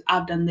because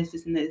I've done this,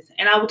 this, and this.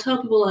 And I will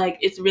tell people, like,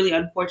 it's really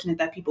unfortunate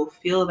that people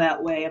feel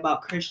that way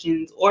about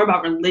Christians or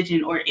about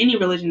religion or any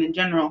religion in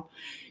general.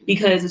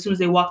 Because as soon as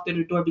they walk through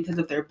the door, because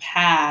of their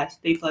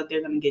past, they feel like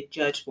they're going to get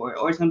judged for it,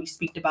 or it's going to be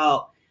speaked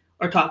about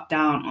or talked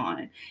down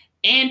on.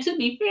 And to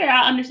be fair,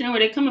 I understand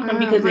where they're coming from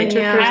because it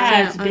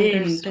has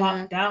been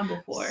talked down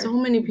before. So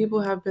many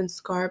people have been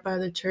scarred by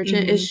the church,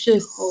 and it's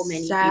just so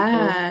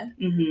sad.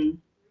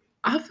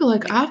 I feel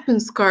like I've been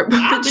scarred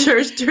by the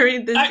church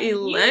during this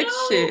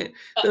election.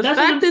 The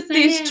fact that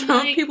these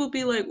Trump people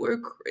be like, we're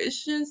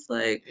Christians,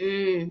 like,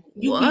 you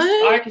be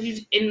scarred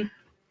because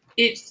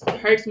it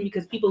hurts me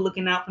because people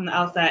looking out from the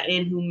outside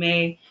in who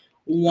may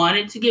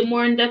wanted to get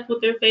more in depth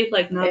with their faith,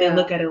 like now they Yeah.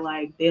 look at it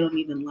like they don't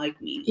even like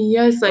me.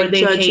 Yes, Or like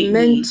they hate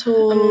me.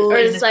 judgmental. or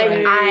and it's like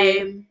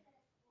right.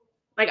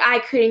 I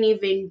couldn't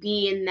even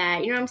be in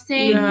that. You know what I'm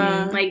saying?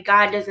 Yeah. Like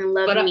God doesn't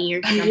love But me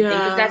or something. Yeah.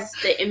 Because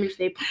that's the image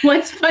they put.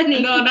 What's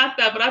funny? No, not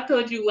that. But I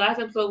told you last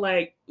episode,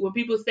 like when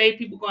people say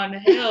people going to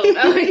hell,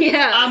 Oh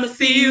yeah. I'ma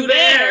see you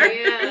there.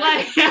 Yeah.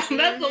 Like that's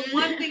the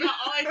one thing I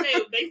always say.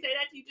 If they say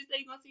that to you, just say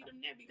you're gonna see them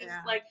there, because Yeah.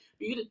 it's like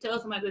for you to tell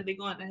somebody that they're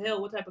going to hell,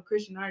 what type of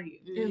Christian are you?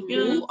 And You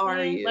know who what I'm are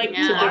saying? you Like,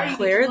 who to are you?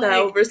 declare that Like-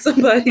 over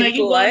somebody's Like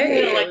you going to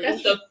hell, life? like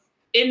that's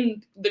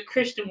in the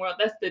Christian world,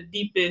 that's the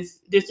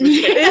deepest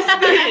disrespect.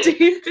 It's the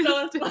deepest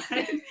So it's like,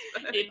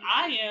 disrespect. if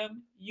I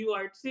am, you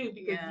are too,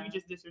 because Yeah. you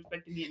just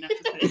disrespected me enough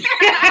to say.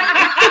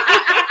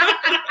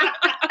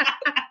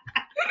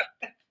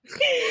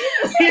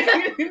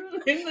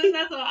 And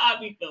that's how I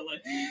be feeling.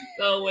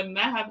 So when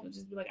that happens,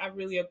 just be like,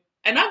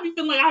 and I be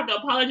feeling like I have to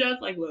apologize.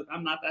 Like, look,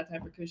 I'm not that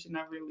type of Christian.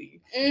 I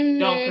really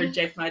don't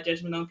project my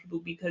judgment on people,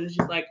 because it's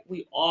just like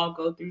we all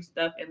go through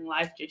stuff and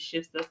life just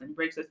shifts us and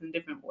breaks us in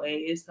different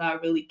ways. So I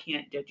really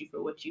can't judge you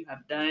for what you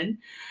have done.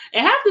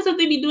 And half the stuff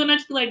they be doing, I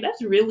just be like,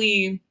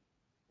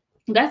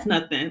 that's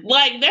nothing.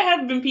 Like there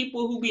have been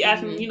people who be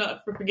asking,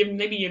 for forgiveness.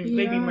 They be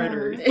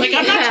murderers. Like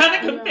I'm not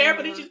trying to compare,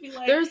 but it just be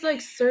like there's like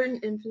certain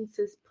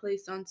emphasis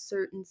placed on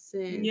certain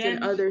sins, Yeah,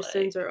 and other like-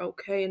 sins are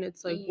okay, and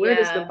it's like, where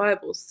does the Yeah.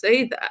 Bible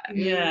say that?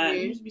 yeah,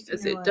 Mhm. you just be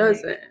Because sitting it there like-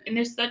 doesn't. And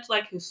there's such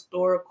like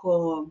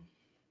historical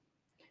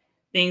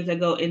things that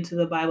go into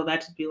the Bible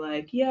that just be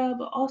like, yeah,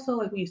 but also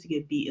like we used to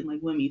get beaten,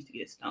 like women used to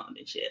get stoned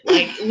and shit.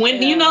 Like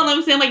when you know what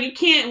I'm saying, like you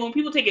can't, when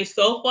people take it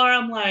so far,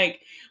 I'm like,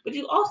 but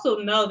you also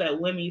know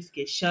that women used to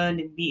get shunned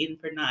and beaten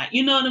for not,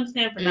 you know what I'm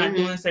saying, for not Mhm.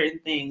 doing certain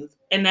things.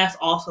 And that's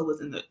also what's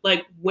in the,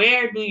 like,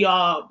 where do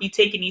y'all be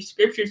taking these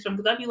scriptures from?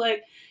 Because I'd be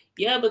like,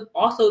 yeah, but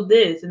also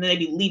this, and then they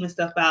be leaving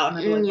stuff out, and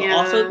I'd be like, but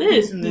also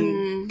this, and then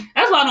Mhm.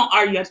 that's why I don't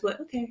argue. I just be like,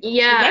 okay,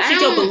 Yeah, that's I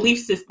just your don't belief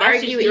system. That's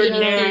argue just with your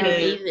anything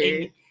narrative.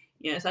 either. And,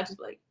 yeah, so I just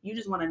be like, you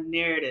just want a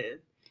narrative.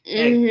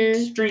 Mhm.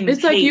 Extreme.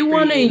 It's like you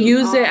want to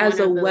use it as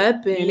a all wanna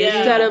weapon Yeah.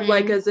 instead of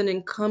like Mhm. as an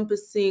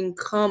encompassing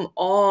come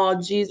all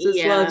Jesus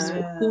Yeah. loves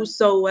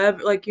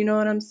whosoever, like, you know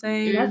what I'm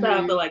saying? That's how I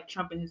Mhm. feel like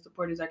Trump and his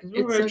supporters are. Because It's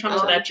remember, like Trump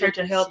to that church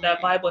and held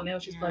that 100%. Bible, and they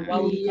was just like, why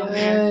would he come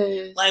here?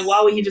 Yes. Like,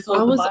 why would he just hold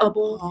I the was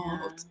Bible?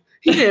 appalled.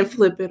 He didn't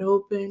flip it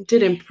open,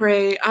 didn't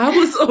pray. I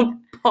was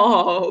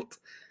appalled.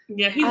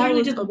 Yeah, he I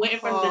literally was just went in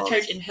front of the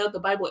church and held the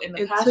Bible, and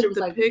the And pastor took was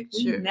the like, picture.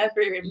 we never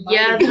invited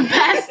Yeah, you the to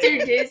pastor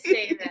this." did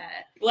say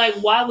that. Like,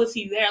 why was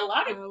he there? A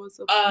lot I of was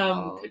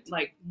appalled.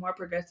 like more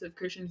progressive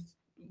Christians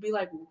be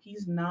like, well,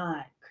 he's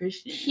not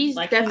Christian. He's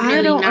like, definitely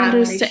I don't not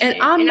understand. And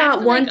Christian. I'm And I not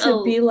feel one like,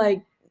 to be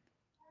like,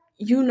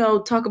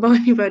 talk about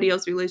anybody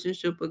else's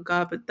relationship with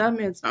God, but that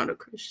man's not a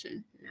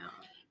Christian. No.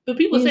 But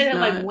people say He's that,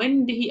 like, not.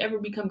 when did he ever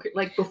become,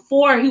 like,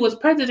 before he was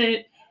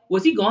president,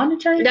 was he going to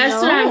church?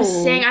 That's what I'm No.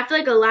 saying. I feel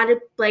like a lot of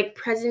like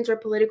presidents or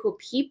political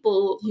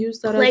people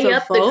Use that play as a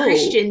up vote. the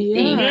Christian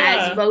thing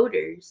Yeah. as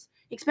voters,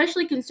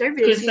 especially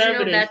conservatives. 'Cause,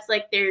 Conservatives. that's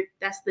like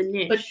that's the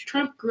niche. But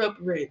Trump grew up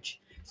rich.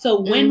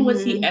 So when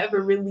was he Mhm. ever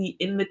really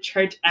in the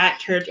church, at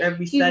church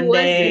every He Sunday,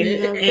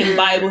 wasn't. in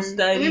Bible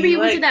study? Remember he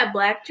went to Like, that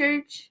black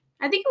church?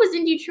 I think it was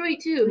in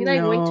Detroit too. He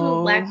like went to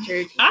a black No.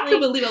 church. I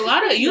could believe a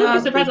lot of, you would be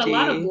Stop surprised, it, a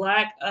lot of G.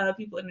 black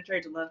people in the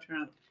church love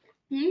Trump.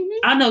 Mhm.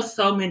 I know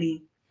so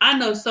many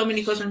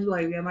close friends who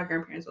are like, yeah, my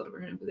grandparents voted for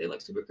him because they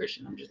like super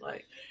Christian. I'm just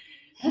like,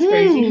 that's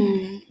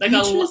crazy. Like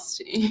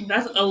Interesting.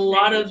 That's a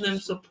lot of them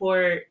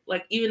support,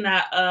 like even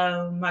at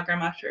my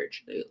grandma's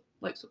church, they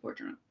like support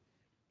Trump.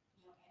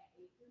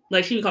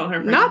 Like she be calling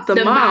her friends. Not the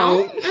The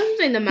mount. Mount. I'm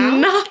saying the Mount.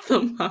 Not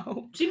the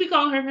mount. She be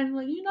calling her friends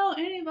like,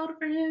 Annie voted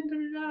for him.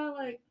 Da, da, da.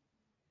 Like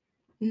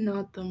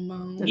Not the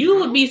mount. you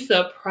would be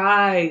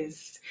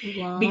surprised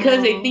Wow.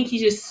 because they think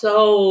he's just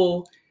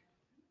so.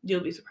 You'll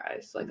be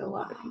surprised, like a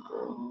lot of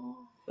people.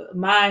 But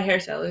my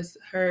hairstylist,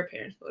 her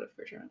parents voted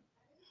for Trump.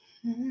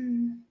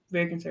 Mhm.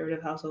 Very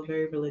conservative household,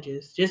 very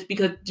religious. Just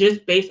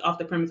based off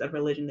the premise of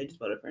religion, they just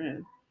voted for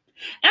him.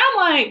 And I'm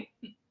like,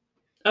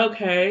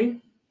 okay,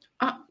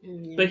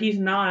 Yeah. but he's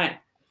not.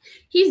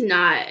 He's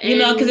not.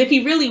 Because if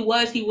he really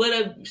was, he would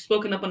have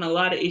spoken up on a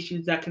lot of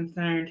issues that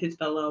concerned his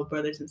fellow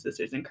brothers and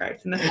sisters in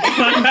Christ. And that's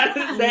what I got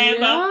to say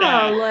about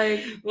that.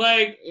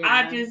 Like,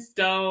 I Yeah. just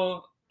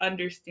don't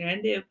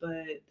understand it.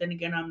 But then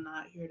again, I'm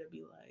not here to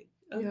be like,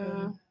 okay.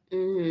 Yeah.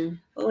 Mhm.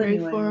 Well, Pray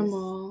anyways. for them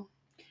all.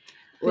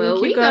 Well,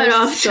 Thank we you got guys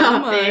off so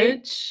topic.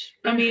 much.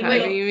 I mean, for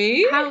wait, having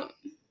me. How?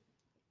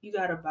 You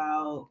got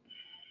about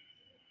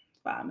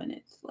 5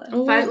 minutes left.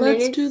 Oh, 5 wait, let's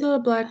minutes? do the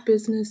black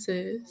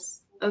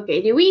businesses.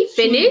 Okay, did we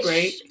Should we finish?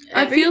 break?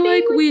 I feel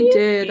like everything we with you?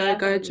 did. Yeah,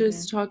 Like I I thought we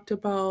just did. talked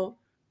about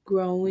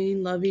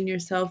growing, loving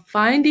yourself,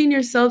 finding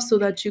yourself so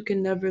that you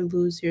can never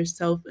lose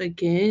yourself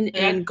again,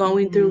 Yeah. and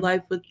going through Mhm.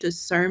 life with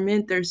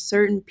discernment. There's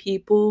certain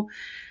people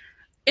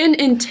and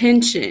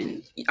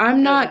intention.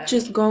 I'm not Yeah.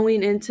 just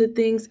going into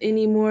things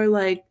anymore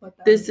like What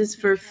that this is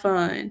for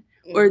fun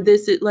or Mm.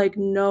 this is like,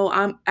 no,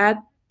 I'm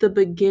at the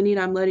beginning.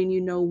 I'm letting you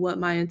know what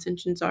my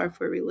intentions are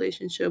for a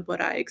relationship,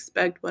 what I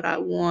expect, what I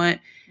want.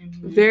 Mhm.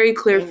 Very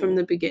clear from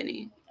the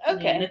beginning.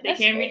 Okay. And if they that's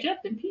can't great. reach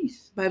up, then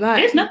peace. Bye-bye.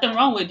 There's nothing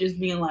wrong with just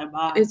being like,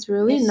 bye. It's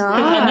really It's not.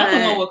 Because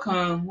another one will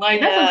come. Like,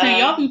 that's what I'm saying.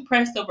 Yeah. Y'all be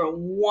pressed over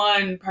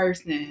one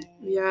person.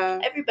 Yeah.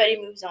 Everybody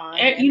moves on.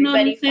 You know what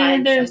I'm Everybody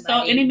saying?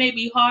 finds And it may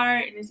be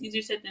hard and it's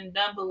easier said than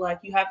done, but like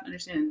you have to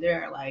understand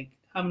there are like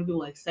how many people,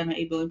 like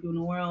 7-8 billion people in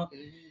the world.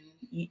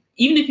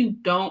 Even if you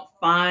don't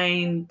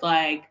find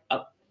like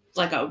a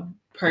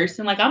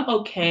person, like I'm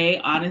okay,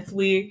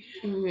 honestly,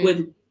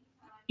 with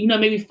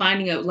maybe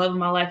finding a love of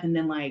my life and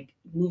then like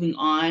moving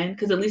on,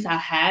 because at least I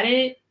had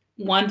it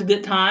one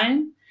good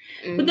time.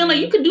 But then like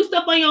you could do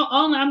stuff on your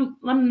own.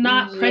 I'm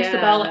not pressed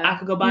about like I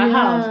could go buy a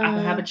house, I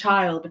could have a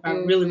child if I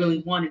really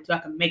really wanted to. I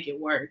could make it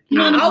work. You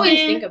know what I I'm always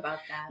saying? think about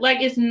that. Like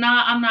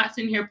I'm not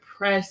sitting here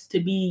pressed to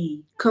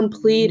be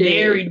Completed.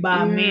 married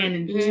by a man,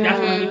 and that's Yeah.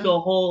 gonna make me feel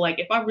whole. Like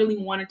if I really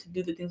wanted to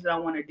do the things that I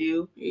want to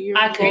do,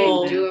 I could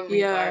full. do them.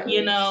 Yeah.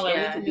 You know, like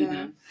we Yeah. could do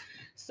them.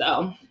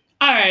 So,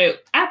 all right.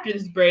 After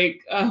this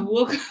break,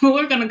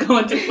 we're gonna go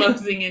into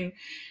closing and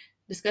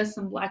discuss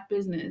some Black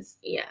business,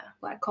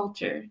 Black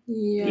culture,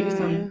 Yeah. maybe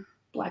some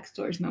Black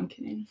stories. No, I'm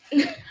kidding.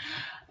 All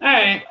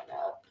right.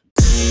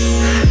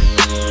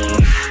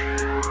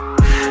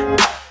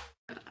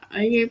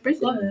 Are you ready?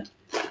 Go ahead.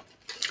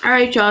 All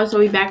right, y'all. So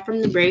we back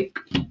from the break,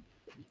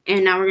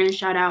 and now we're gonna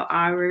shout out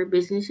our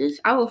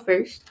businesses. I will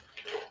first.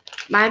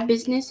 My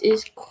business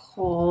is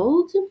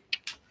called.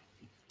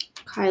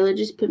 Kyla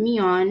just put me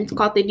on. It's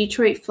called the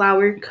Detroit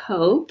Flower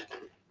Co.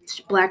 It's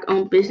a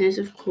Black-owned business,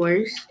 of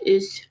course.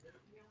 Is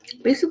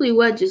basically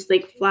just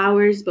like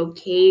flowers,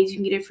 bouquets. You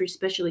can get it for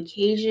special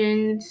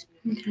occasions.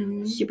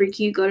 Super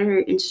cute. Go to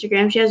her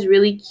Instagram. She has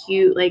really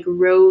cute like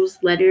rose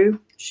letter.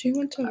 She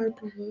went to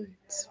Harper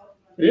Woods.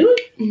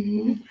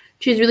 Really?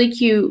 She has really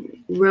cute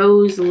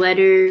rose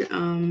letter,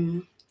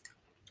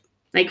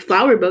 like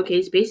flower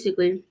bouquets,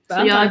 basically.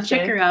 So y'all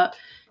check her out.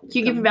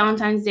 Cute gift for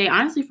Valentine's Day.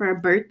 Honestly, for a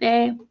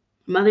birthday,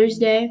 Mother's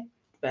Day.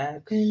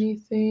 Bags.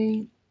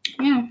 Anything.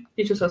 Yeah.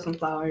 Get yourself some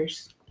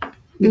flowers.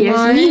 Yes,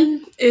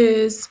 Mine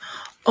is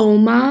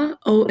Oma,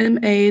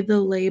 OMA, the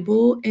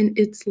label, and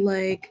it's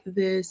like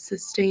this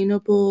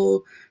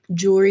sustainable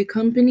jewelry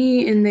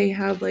company, and they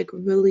have like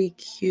really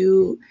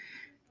cute,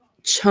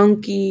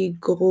 chunky,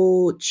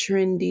 gold,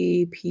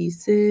 trendy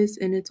pieces,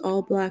 and it's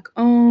all Black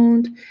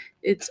owned.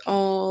 It's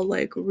all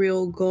like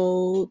real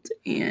gold,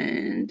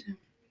 and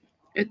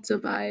it's a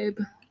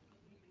vibe.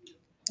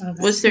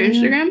 What's their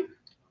Instagram?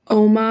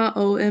 Oma,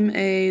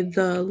 OMA,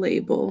 the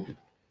label.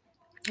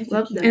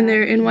 Love that. And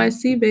they're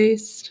NYC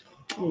based.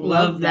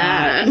 Love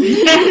that.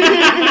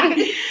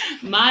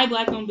 My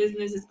Black-owned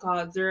business is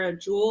called Zera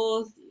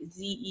Jewels,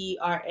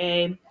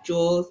 Zera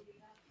Jewels,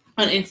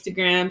 on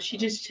Instagram. She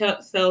just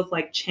sells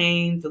like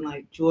chains and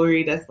like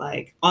jewelry that's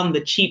like on the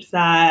cheap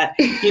side.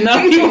 You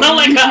know, you want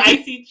like an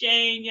icy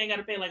chain, you ain't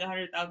gotta pay like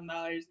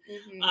 $100,000.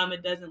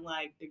 It doesn't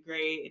like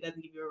degrade. It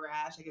doesn't give you a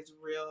rash. Like it's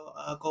real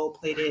gold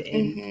plated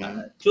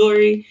and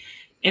jewelry,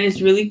 and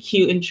it's really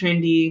cute and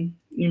trendy.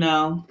 You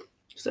know.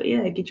 So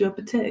yeah, get you up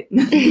a tech.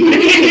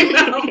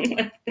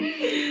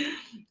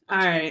 All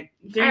right.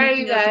 All right,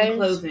 you guys.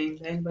 Closing.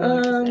 Anybody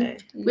want to say?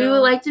 We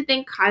would like to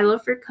thank Kyla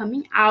for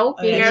coming out,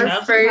 being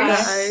our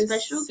first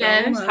special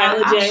guest.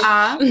 Kyla J.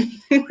 Oh,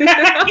 you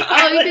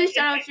can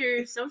shout out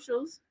your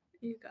socials.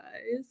 You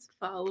guys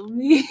follow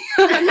me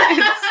on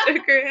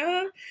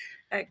Instagram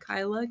at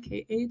Kyla,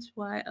 KHYLA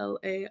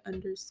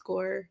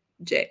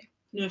 _J.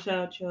 You want to shout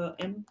out your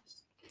Amethyst?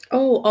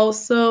 Oh,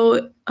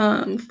 also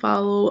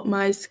follow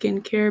my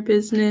skincare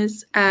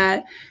business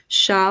at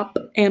Shop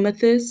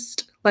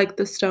Amethyst, like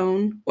the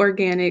stone,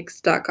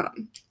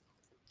 organics.com.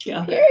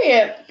 Yeah.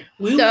 Period.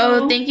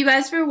 Thank you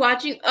guys for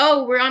watching.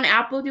 Oh, we're on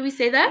Apple. Did we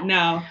say that?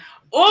 No.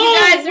 Oh, you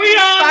guys we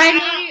are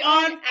finally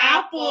on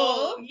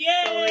Apple.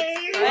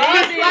 Yay!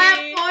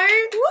 Platform.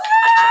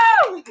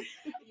 Woo!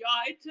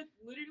 Y'all, it took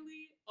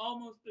literally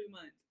almost 3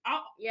 months.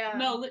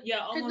 Almost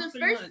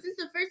 3 months. Since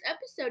the first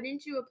episode,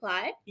 didn't you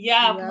apply?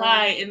 Yeah, I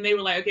applied, and they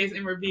were like, "Okay, it's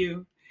in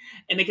review,"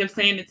 and they kept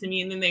saying it to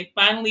me, and then they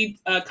finally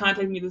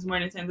contacted me this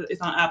morning saying that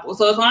it's on Apple.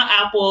 So it's on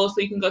Apple, so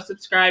you can go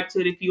subscribe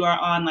to it if you are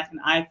on like an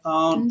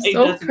iPhone. I'm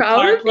so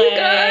proud of you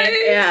guys.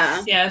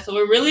 Yeah. So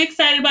we're really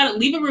excited about it.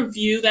 Leave a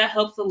review; that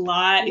helps a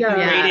lot. If you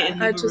rate it and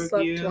leave I a just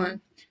review. left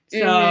one. So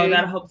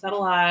that helps out a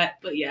lot.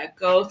 But yeah,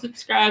 go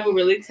subscribe. We're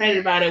really excited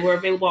about it. We're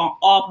available on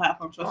all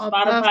platforms. So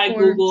Spotify,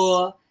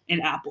 Google,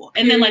 and Apple.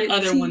 And then like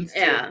other ones too.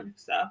 Yeah.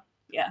 So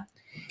yeah.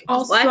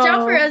 Also, watch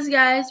out for us,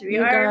 guys. We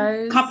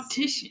are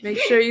competition. Make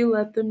sure you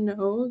let them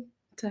know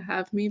to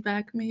have me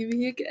back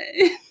maybe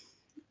again.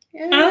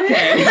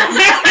 Okay.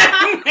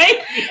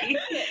 Maybe.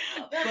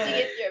 We'll have to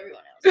get through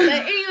everyone else. But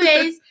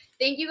anyways,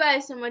 thank you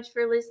guys so much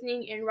for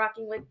listening and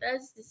rocking with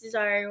us. This is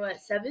our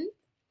 7th?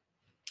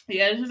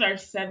 Yeah, this is our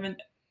 7th.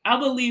 I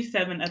believe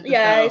 7 episode.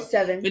 Yeah, it's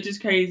 7. Which is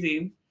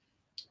crazy.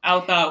 I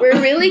thought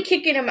we're really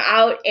kicking them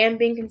out and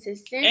being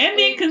consistent.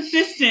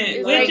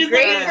 Which is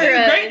great for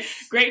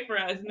us. Great for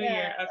us. New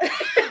Year.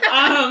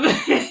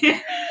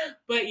 Okay.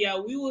 But yeah,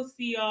 we will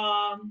see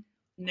y'all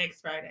next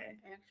Friday.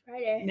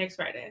 Yeah.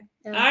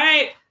 All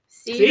right.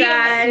 See you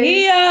guys.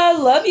 See ya.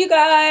 Love you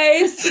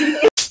guys.